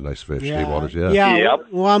 Gosh, it was a nice fish. Yeah. Steve Waters, Yeah. Yep.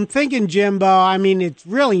 Well, I'm thinking, Jimbo, I mean, it's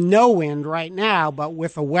really no wind right now, but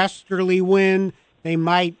with a westerly wind, they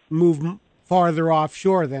might move farther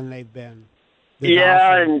offshore than they've been.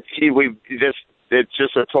 And see, it's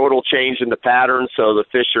just a total change in the pattern, so the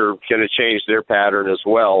fish are going to change their pattern as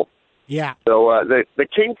well. Yeah. So the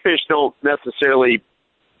kingfish don't necessarily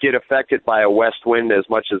get affected by a west wind as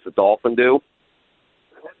much as the dolphin do.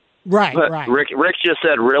 Right, but right. Rick just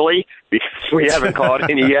said, really? Because we haven't caught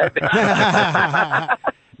any yet.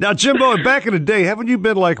 Now, Jimbo, back in the day, haven't you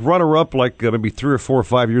been like runner-up like maybe 3 or 4 or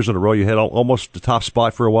 5 years in a row? You had almost the top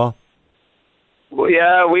spot for a while? Well,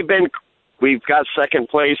 yeah, we've got second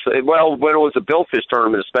place. Well, when it was a billfish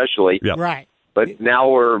tournament especially. Yep. Right. But now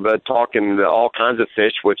we're talking all kinds of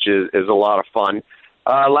fish, which is a lot of fun.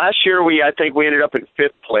 Last year, I think we ended up in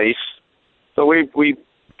 5th place. So we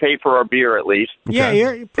paid for our beer at least. Okay. Yeah,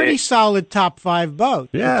 you're a pretty solid top 5 boat.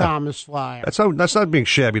 Yeah. The Thomas Flyer. That's not being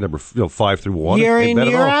shabby number 5 through 1. Year Ain't in, bad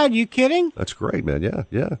at year all. out. You kidding? That's great, man.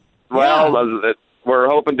 Yeah. Well, we're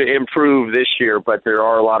hoping to improve this year, but there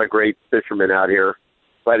are a lot of great fishermen out here.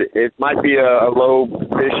 But it might be a low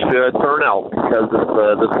fish turnout because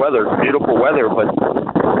of this weather. It's beautiful weather, but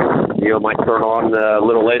it might turn on a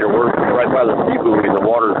little later. We're right by the sea buoy, and the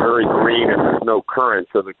water is very green, and there's no current,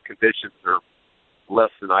 so the conditions are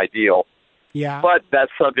less than ideal. Yeah. But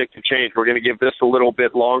that's subject to change. We're going to give this a little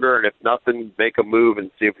bit longer, and if nothing, make a move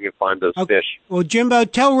and see if we can find those fish. Well, Jimbo,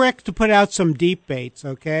 tell Rick to put out some deep baits,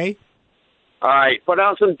 okay? All right, put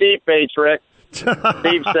out some deep baits, Rick.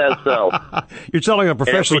 Steve says so. You're telling a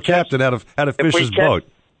professional captain how to fish his boat.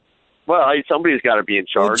 Well, somebody's got to be in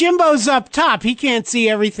charge. Well, Jimbo's up top. He can't see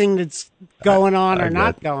everything that's going on or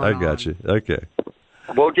not going on. I got you. Okay.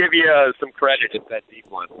 We'll give you some credit if that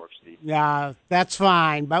deep line works, Steve. Yeah, that's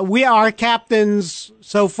fine. But our captains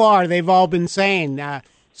so far, they've all been saying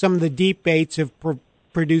some of the deep baits have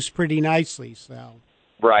produced pretty nicely. So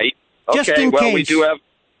right. Just okay. in Well, case.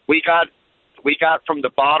 we got from the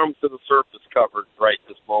bottom to the surface covered right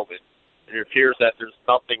this moment. And it appears that there's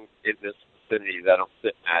nothing in this vicinity that I'm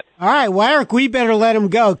sitting at. All right, well, Eric, we better let him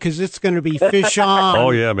go because it's going to be fish on. Oh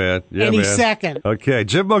yeah, man. Yeah, any man. second. Okay,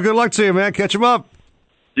 Jimbo. Good luck to you, man. Catch him up.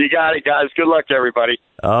 You got it, guys. Good luck to everybody.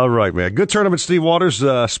 All right, man. Good tournament, Steve Waters.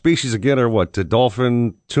 Species again are what?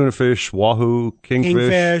 Dolphin, tuna fish, wahoo,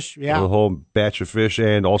 kingfish, yeah. a whole batch of fish,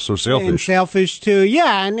 and also sailfish. And sailfish too,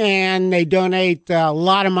 yeah. And they donate a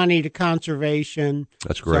lot of money to conservation.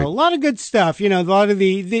 That's great. So a lot of good stuff. You know, a lot of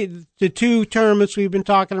the two tournaments we've been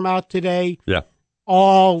talking about today. Yeah.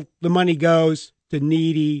 All the money goes to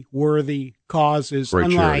needy, worthy causes, Great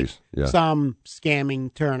unlike charities, yeah. some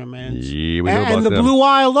scamming tournaments. Yeah, we know about and the them. Blue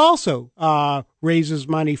Wild also raises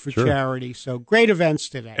money for charity. So great events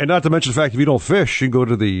today. And not to mention the fact, if you don't fish, you can go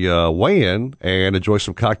to the weigh-in and enjoy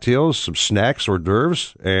some cocktails, some snacks, hors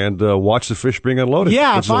d'oeuvres, and watch the fish being unloaded.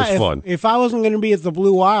 Yeah, That's always fun. If I wasn't going to be at the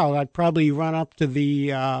Blue Wild, I'd probably run up to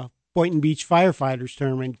the Boynton Beach Firefighters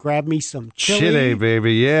Tournament, grab me some chili.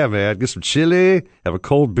 Baby. Yeah, man. Get some chili, have a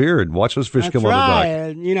cold beer, and watch those fish come on the dock.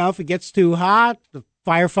 And, you know, if it gets too hot, the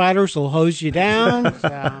firefighters will hose you down.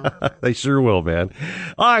 So. They sure will, man.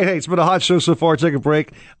 All right, hey, it's been a hot show so far. Take a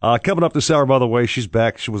break. Coming up this hour, by the way, she's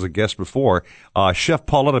back. She was a guest before. Chef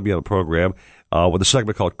Paulette will be on the program with a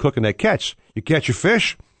segment called Cooking That Catch. You catch your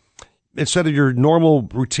fish. Instead of your normal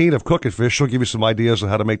routine of cooking fish, she'll give you some ideas on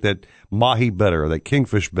how to make that mahi better, or that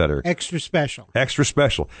kingfish better. Extra special. Extra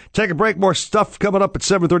special. Take a break. More stuff coming up at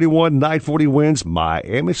 7:31, 940 wins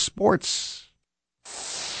Miami Sports.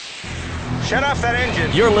 Shut off that engine.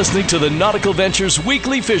 You're listening to the Nautical Ventures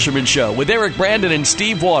Weekly Fisherman Show with Eric Brandon and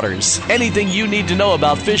Steve Waters. Anything you need to know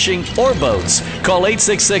about fishing or boats, call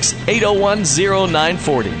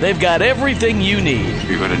 866-801-0940. They've got everything you need.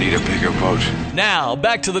 You're going to need a bigger boat. Now,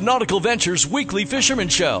 back to the Nautical Ventures Weekly Fisherman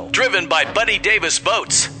Show, driven by Buddy Davis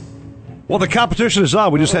Boats. Well, the competition is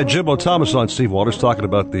on. We just had Jimbo Thomas on, Steve Waters, talking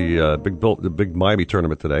about the big Miami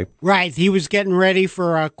tournament today. Right. He was getting ready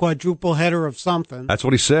for a quadruple header of something. That's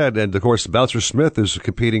what he said. And, of course, Bouncer Smith is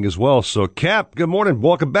competing as well. So, Cap, good morning.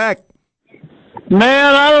 Welcome back.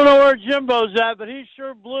 Man, I don't know where Jimbo's at, but he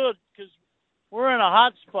sure blew it because we're in a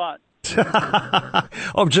hot spot.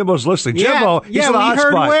 Oh, Jimbo's listening. Yeah, Jimbo, he's in a hot we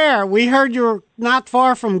heard spot. where? We heard you're not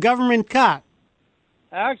far from Government Cut.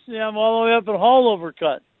 Actually, I'm all the way up at Hallover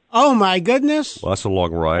Cut. Oh, my goodness. Well, that's a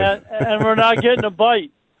long ride. And we're not getting a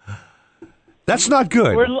bite. That's not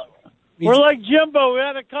good. We're like Jimbo. We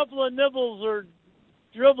had a couple of nibbles or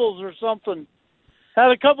dribbles or something.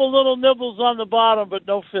 Had a couple little nibbles on the bottom, but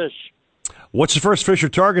no fish. What's the first fish you're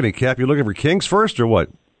targeting, Cap? You looking for kings first or what?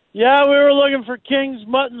 Yeah, we were looking for kings,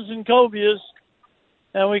 muttons, and cobias,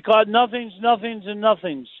 and we caught nothings, and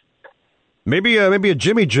nothings. Maybe a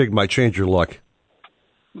jimmy jig might change your luck.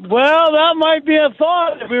 Well, that might be a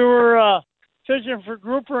thought if we were fishing for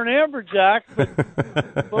grouper and amberjack, but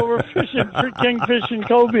we're fishing for kingfish and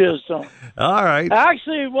cobias. So. All right.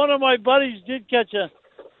 Actually, one of my buddies did catch a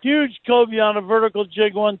huge cobia on a vertical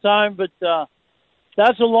jig one time, but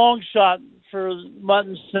that's a long shot for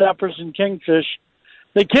mutton, snappers, and kingfish.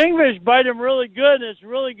 The kingfish bite them really good, and it's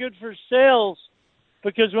really good for sales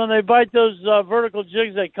because when they bite those vertical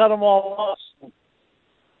jigs, they cut them all off.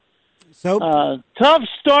 So tough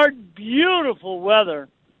start, beautiful weather.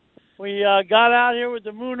 We got out here with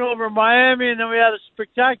the moon over Miami, and then we had a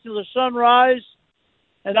spectacular sunrise.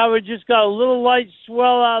 And now we just got a little light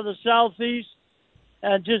swell out of the southeast,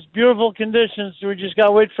 and just beautiful conditions. So we just got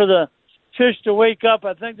to wait for the fish to wake up.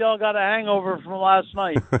 I think they all got a hangover from last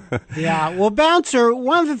night. Yeah, well, Bouncer,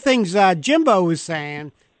 one of the things Jimbo was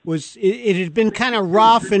saying was it had been kind of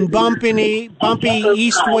rough and bumpy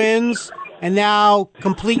east winds, and now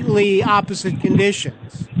completely opposite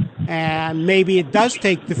conditions. And maybe it does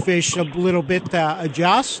take the fish a little bit to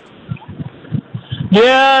adjust.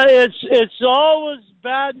 Yeah, it's always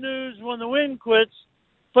bad news when the wind quits,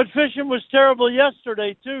 but fishing was terrible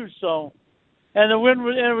yesterday too. So, and the wind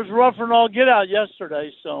was, and it was rough and all get out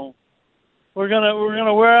yesterday. So, we're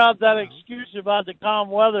gonna wear out that excuse about the calm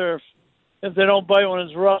weather if they don't bite when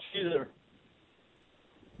it's rough either.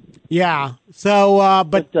 Yeah. So,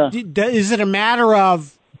 but is it a matter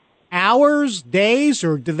of hours, days,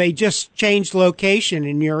 or do they just change location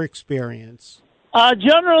in your experience?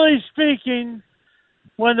 Generally speaking,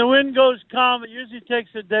 when the wind goes calm, it usually takes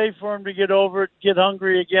a day for them to get over it, get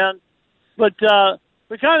hungry again. But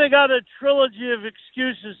we kind of got a trilogy of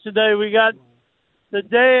excuses today. We got the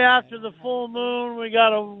day after the full moon. We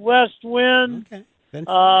got a west wind. Okay.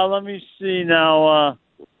 Let me see now.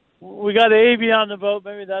 We got Avy on the boat.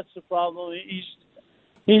 Maybe that's the problem.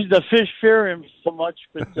 The fish fear him so much.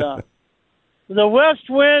 But the west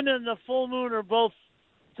wind and the full moon are both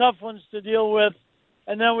tough ones to deal with.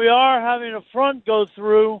 And then we are having a front go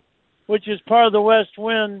through, which is part of the west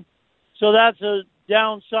wind. So that's a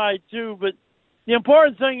downside too. But the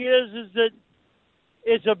important thing is that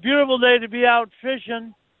it's a beautiful day to be out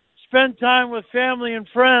fishing, spend time with family and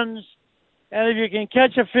friends, and if you can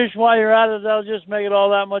catch a fish while you're at it, that'll just make it all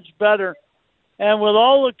that much better. And with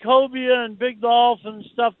all the cobia and big dolphin and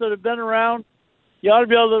stuff that have been around, you ought to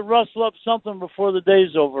be able to rustle up something before the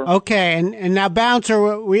day's over. Okay, and now,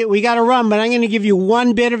 Bouncer, we got to run, but I'm going to give you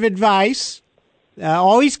one bit of advice.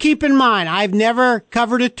 Always keep in mind, I've never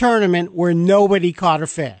covered a tournament where nobody caught a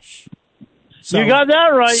fish. So you got that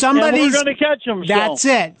right, somebody's, and we're going to catch them. That's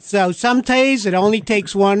it. So some days it only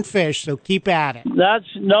takes one fish, so keep at it. That's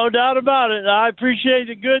no doubt about it. I appreciate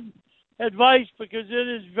the good advice because it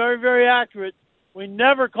is very, very accurate. We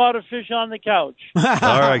never caught a fish on the couch. All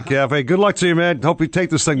right, Kev. Hey, good luck to you, man. Hope you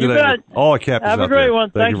take this thing today. Bet. All the captains Have a out great there.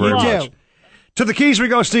 one. Thank you very much. much. To the Keys we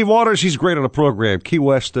go. Steve Waters, he's great on the program. Key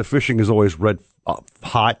West fishing is always red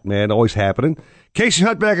hot, man, always happening. Casey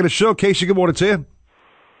Hunt back in the show. Casey, good morning to you.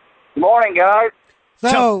 Good morning, guys.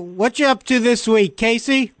 So, what you up to this week,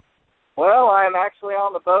 Casey? Well, I'm actually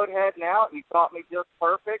on the boat heading out. You caught me just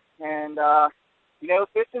perfect. And,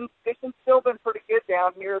 fishing's still been pretty good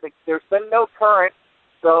down here. There's been no current.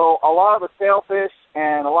 So a lot of the sailfish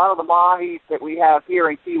and a lot of the mahis that we have here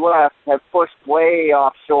in Key West have pushed way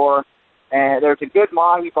offshore. And there's a good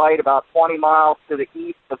mahi bite about 20 miles to the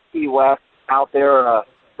east of Key West out there in a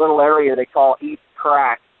little area they call East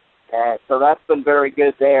Crack. So that's been very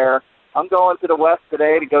good there. I'm going to the west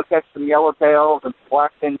today to go catch some yellowtails and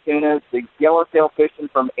blackfin tunas. The yellowtail fishing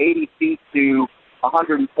from 80 feet to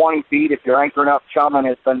 120 feet if you're anchoring up chumming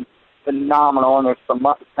has been phenomenal, and there's some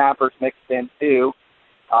mussel snappers mixed in too.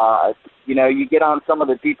 You get on some of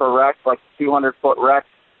the deeper wrecks, like 200-foot wrecks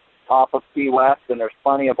off of Key West, and there's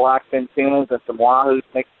plenty of blackfin tunas and some wahoos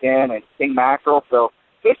mixed in and king mackerel. So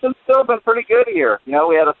fishing's still been pretty good here.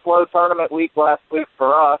 We had a slow tournament week last week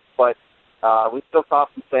for us, but we still caught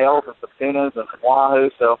some sails and some tunas and some wahoo.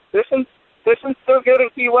 So fishing's still good in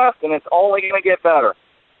Key West, and it's only going to get better.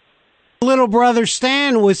 Little brother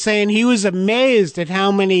Stan was saying he was amazed at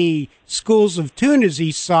how many schools of tunas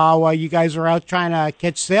he saw while you guys were out trying to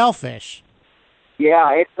catch sailfish.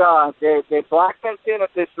 Yeah, it's the blackfin tuna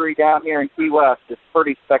fishery down here in Key West is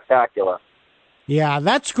pretty spectacular. Yeah,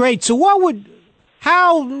 that's great. So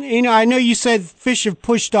I know you said fish have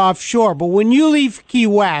pushed offshore, but when you leave Key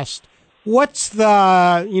West, what's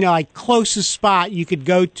the, closest spot you could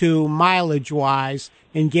go to mileage-wise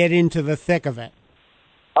and get into the thick of it?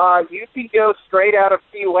 You can go straight out of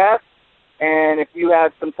Key West, and if you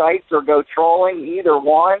have some tights or go trolling, either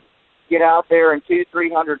one, get out there in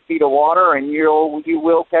 200-300 feet of water, and you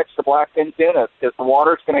will catch the blackfin tuna because the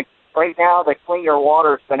water's going to. Right now, the cleaner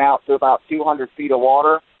water's been out to about 200 feet of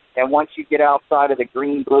water, and once you get outside of the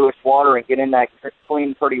green bluish water and get in that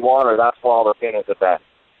clean, pretty water, that's where all the tunas are at.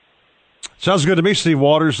 Sounds good to me, Steve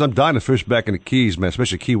Waters. I'm dying to fish back in the Keys, man.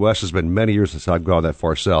 Especially Key West. Has been many years since I've gone that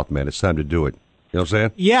far south, man. It's time to do it. You know what I'm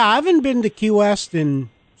saying? Yeah, I haven't been to Key West in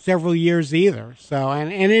several years either. So,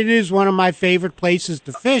 and it is one of my favorite places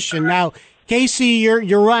to fish. And now, Casey,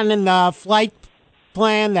 you're running the flight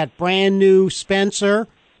plan, that brand new Spencer,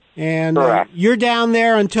 and you're down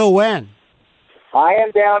there until when? I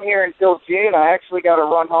am down here until June. I actually got to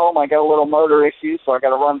run home. I got a little motor issue, so I got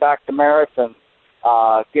to run back to Merritt and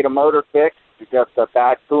get a motor fixed. It's just a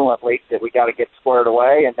bad coolant leak that we got to get squared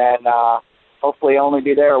away, and then hopefully only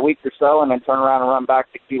be there a week or so, and then turn around and run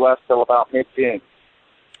back to Key West till about mid-June.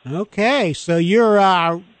 Okay, so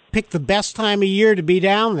you're picked the best time of year to be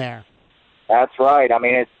down there. That's right. I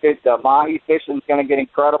mean, the mahi fishing's going to get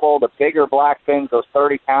incredible. The bigger blackfins, those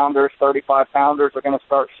 30-pounders, 35-pounders are going to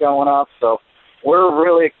start showing up. So we're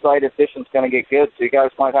really excited fishing's going to get good. So you guys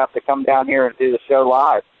might have to come down here and do the show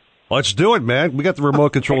live. Let's do it, man. We got the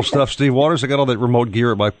remote control stuff, Steve Waters. I got all that remote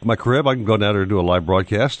gear at my crib. I can go down there and do a live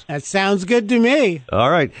broadcast. That sounds good to me. All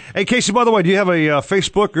right. Hey, Casey, by the way, do you have a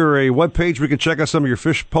Facebook or a web page we can check out some of your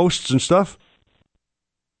fish posts and stuff?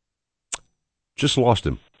 Just lost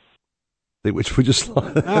him. Which we just.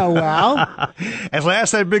 Oh, well. As I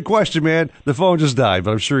asked that big question, man, the phone just died, but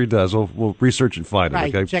I'm sure he does. We'll research and find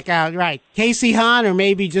Right, it, okay? check out, Casey Hahn or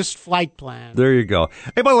maybe just Flight Plan. There you go.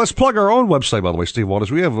 Hey, by the way, let's plug our own website, by the way, Steve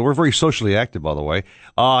Waters. We're very socially active, by the way.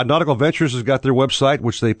 Nautical-Ventures has got their website,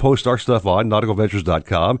 which they post our stuff on,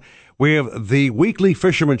 nautical-ventures.com. We have the Weekly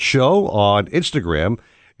Fisherman Show on Instagram,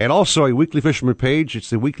 and also a Weekly Fisherman page. It's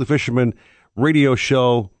the Weekly Fisherman Radio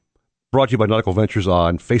Show, brought to you by Nautical Ventures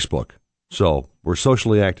on Facebook. So we're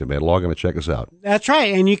socially active, man. Log on and check us out. That's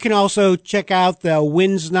right. And you can also check out the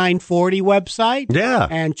Winds 940 website. Yeah.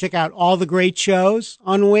 And check out all the great shows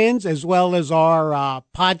on Winds, as well as our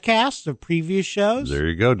podcasts of previous shows. There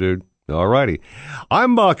you go, dude. All righty.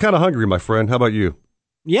 I'm kind of hungry, my friend. How about you?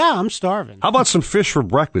 Yeah, I'm starving. How about some fish for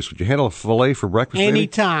breakfast? Would you handle a filet for breakfast?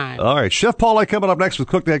 Anytime. Maybe? All right. Chef Paulette coming up next with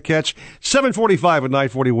Cook That Catch. 7:45 at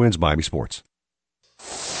 940 Winds, Miami Sports.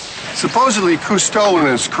 Supposedly, Cousteau and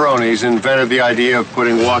his cronies invented the idea of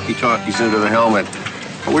putting walkie-talkies into the helmet.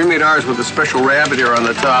 But we made ours with a special rabbit ear on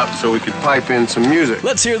the top so we could pipe in some music.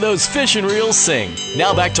 Let's hear those fish and reels sing.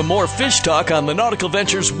 Now back to more fish talk on the Nautical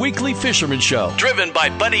Ventures Weekly Fisherman Show, driven by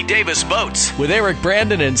Buddy Davis Boats, with Eric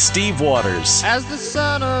Brandon and Steve Waters. As the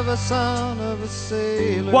son of a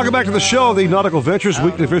sailor. Welcome back to the show, the Nautical Ventures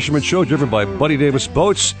Weekly Fisherman Show, driven by Buddy Davis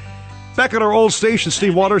Boats. Back at our old station,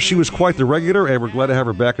 Steve Waters, she was quite the regular, and we're glad to have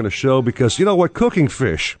her back on the show because, you know what, cooking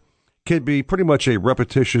fish can be pretty much a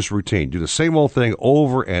repetitious routine. Do the same old thing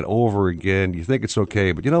over and over again. You think it's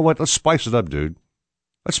okay, but you know what? Let's spice it up, dude.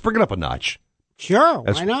 Let's bring it up a notch. Sure,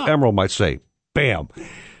 As why not? Emerald might say, bam.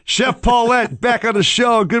 Chef Paulette, back on the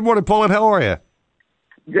show. Good morning, Paulette. How are you?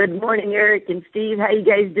 Good morning, Eric and Steve. How you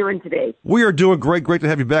guys doing today? We are doing great. Great to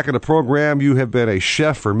have you back on the program. You have been a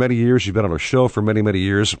chef for many years. You've been on our show for many, many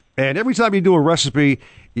years. And every time you do a recipe,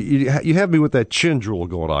 you have me with that chin drool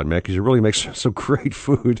going on, man, because you really make some great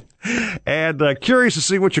food. And curious to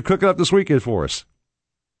see what you're cooking up this weekend for us.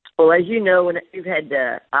 Well, as you know, when you've had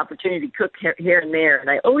the opportunity to cook here and there,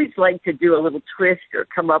 and I always like to do a little twist or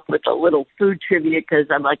come up with a little food trivia because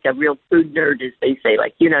I'm like a real food nerd, as they say.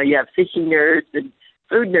 Like, you know, you have fishing nerds and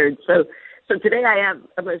food nerds. So today I'm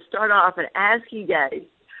going to start off and ask you guys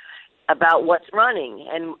about what's running.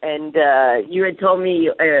 And you had told me,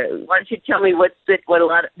 why don't you tell me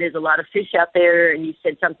there's a lot of fish out there, and you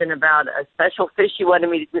said something about a special fish you wanted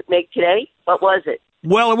me to make today. What was it?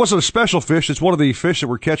 Well, it wasn't a special fish. It's one of the fish that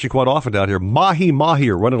we're catching quite often down here. Mahi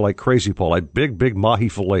are running like crazy, Paul. Like big mahi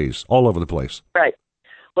fillets all over the place. Right.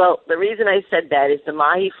 Well, the reason I said that is the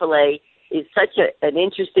mahi fillet is such an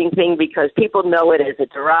interesting thing because people know it as a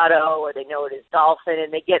dorado or they know it as dolphin,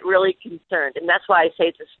 and they get really concerned. And that's why I say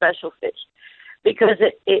it's a special fish, because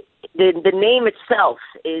the name itself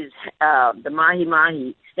is the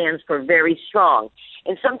mahi stands for very strong.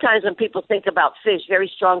 And sometimes when people think about fish, very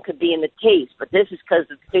strong could be in the taste, but this is because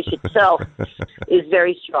the fish itself is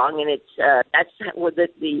very strong, and it's that's what the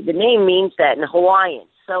name means that in Hawaiian.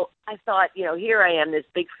 So I thought, here I am, this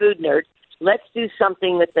big food nerd. Let's do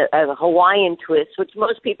something with a Hawaiian twist, which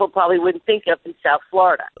most people probably wouldn't think of in South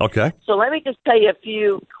Florida. Okay. So let me just tell you a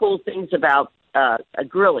few cool things about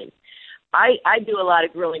grilling. I do a lot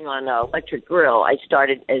of grilling on electric grill. I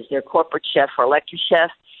started as their corporate chef for Electric Chef.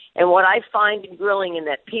 And what I find in grilling and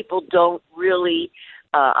that people don't really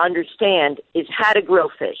understand is how to grill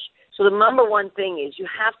fish. So the number one thing is you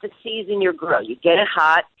have to season your grill. You get it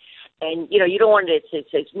hot. And, you don't want it to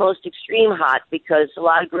it's most extreme hot because a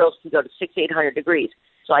lot of grills can go to 600-800 degrees.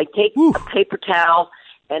 So I take a paper towel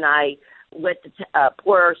and I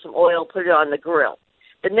pour some oil, put it on the grill.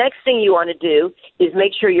 The next thing you want to do is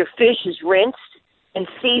make sure your fish is rinsed and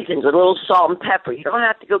seasoned with a little salt and pepper. You don't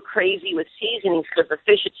have to go crazy with seasonings because the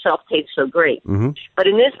fish itself tastes so great. Mm-hmm. But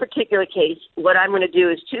in this particular case, what I'm going to do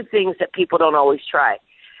is two things that people don't always try.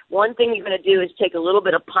 One thing you're going to do is take a little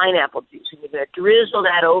bit of pineapple juice, and you're going to drizzle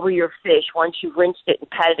that over your fish once you've rinsed it and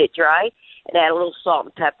patted it dry, and add a little salt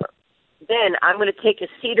and pepper. Then I'm going to take a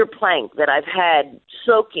cedar plank that I've had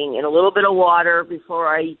soaking in a little bit of water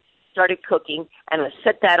before I started cooking, and I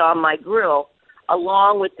set that on my grill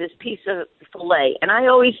along with this piece of filet. And I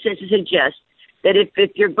always suggest that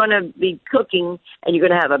if you're going to be cooking and you're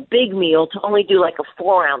going to have a big meal, to only do like a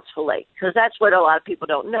 4-ounce filet, because that's what a lot of people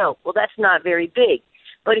don't know. Well, that's not very big.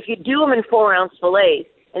 But if you do them in 4-ounce fillets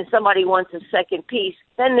and somebody wants a second piece,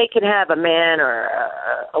 then they can have a man or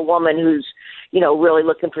a woman who's, really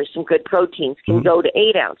looking for some good proteins can go to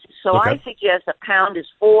 8 ounces. So Okay. I suggest a pound is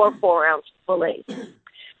 4-ounce fillets.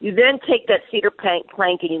 You then take that cedar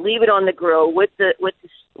plank and you leave it on the grill with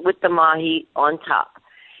the mahi on top.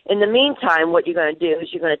 In the meantime, what you're going to do is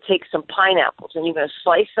you're going to take some pineapples and you're going to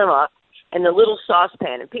slice them up and the little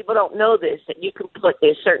saucepan. And people don't know this, that you can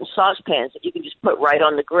there's certain saucepans that you can just put right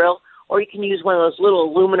on the grill, or you can use one of those little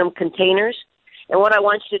aluminum containers. And what I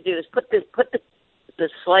want you to do is put the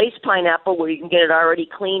sliced pineapple, where you can get it already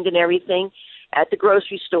cleaned and everything at the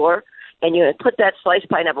grocery store, and you're going to put that sliced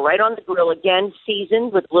pineapple right on the grill, again,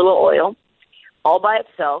 seasoned with a little oil, all by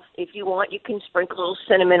itself. If you want, you can sprinkle a little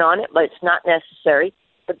cinnamon on it, but it's not necessary.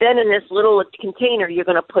 But then in this little container, you're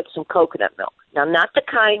going to put some coconut milk. Now, not the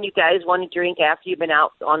kind you guys want to drink after you've been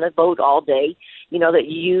out on the boat all day, that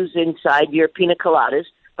you use inside your pina coladas,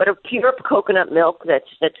 but a pure coconut milk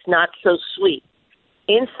that's not so sweet.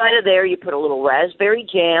 Inside of there, you put a little raspberry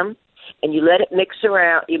jam, and you let it mix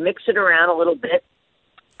around. You mix it around a little bit,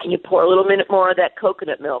 and you pour a little bit more of that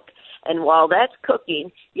coconut milk. And while that's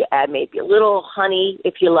cooking, you add maybe a little honey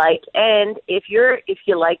if you like. And if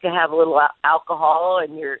you like to have a little alcohol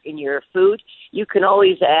in your food, you can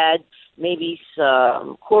always add maybe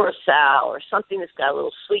some curacao or something that's got a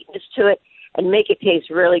little sweetness to it, and make it taste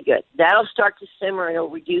really good. That'll start to simmer, and it'll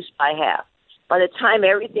reduce by half. By the time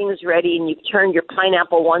everything is ready and you've turned your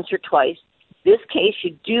pineapple once or twice, this case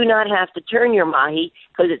you do not have to turn your mahi,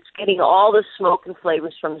 because it's getting all the smoke and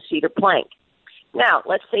flavors from the cedar plank. Now,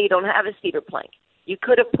 let's say you don't have a cedar plank. You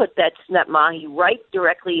could have put that mahi right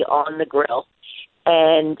directly on the grill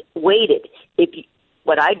and waited.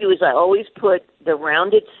 What I do is I always put the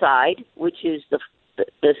rounded side, which is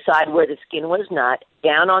the side where the skin was not,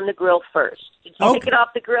 down on the grill first. Take it off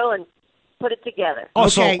the grill and put it together. Oh,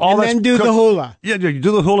 okay, so all and then do the hula. Yeah, you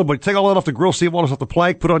do the hula, but take all that off the grill, see what is off the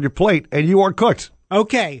plank, put it on your plate, and you are cooked.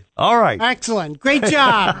 Okay. All right. Excellent. Great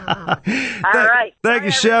job. All right. Thank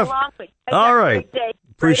you, Chef. All right.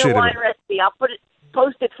 Appreciate wine recipe. I'll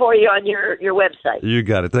post it for you on your website. You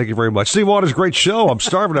got it. Thank you very much. Steve Waters, great show. I'm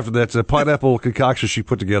starving after that pineapple concoction she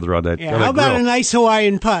put together on that. Yeah, on that how about grill. a nice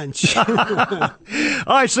Hawaiian punch? All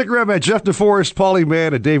right, stick around, man. Jeff DeForest, Paulie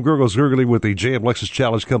Mann, and Dave Gurgles gurgling with the JM Lexus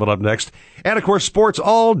Challenge coming up next. And, of course, sports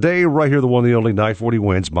all day right here, the one, the only 940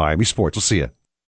 wins Miami Sports. We'll see you.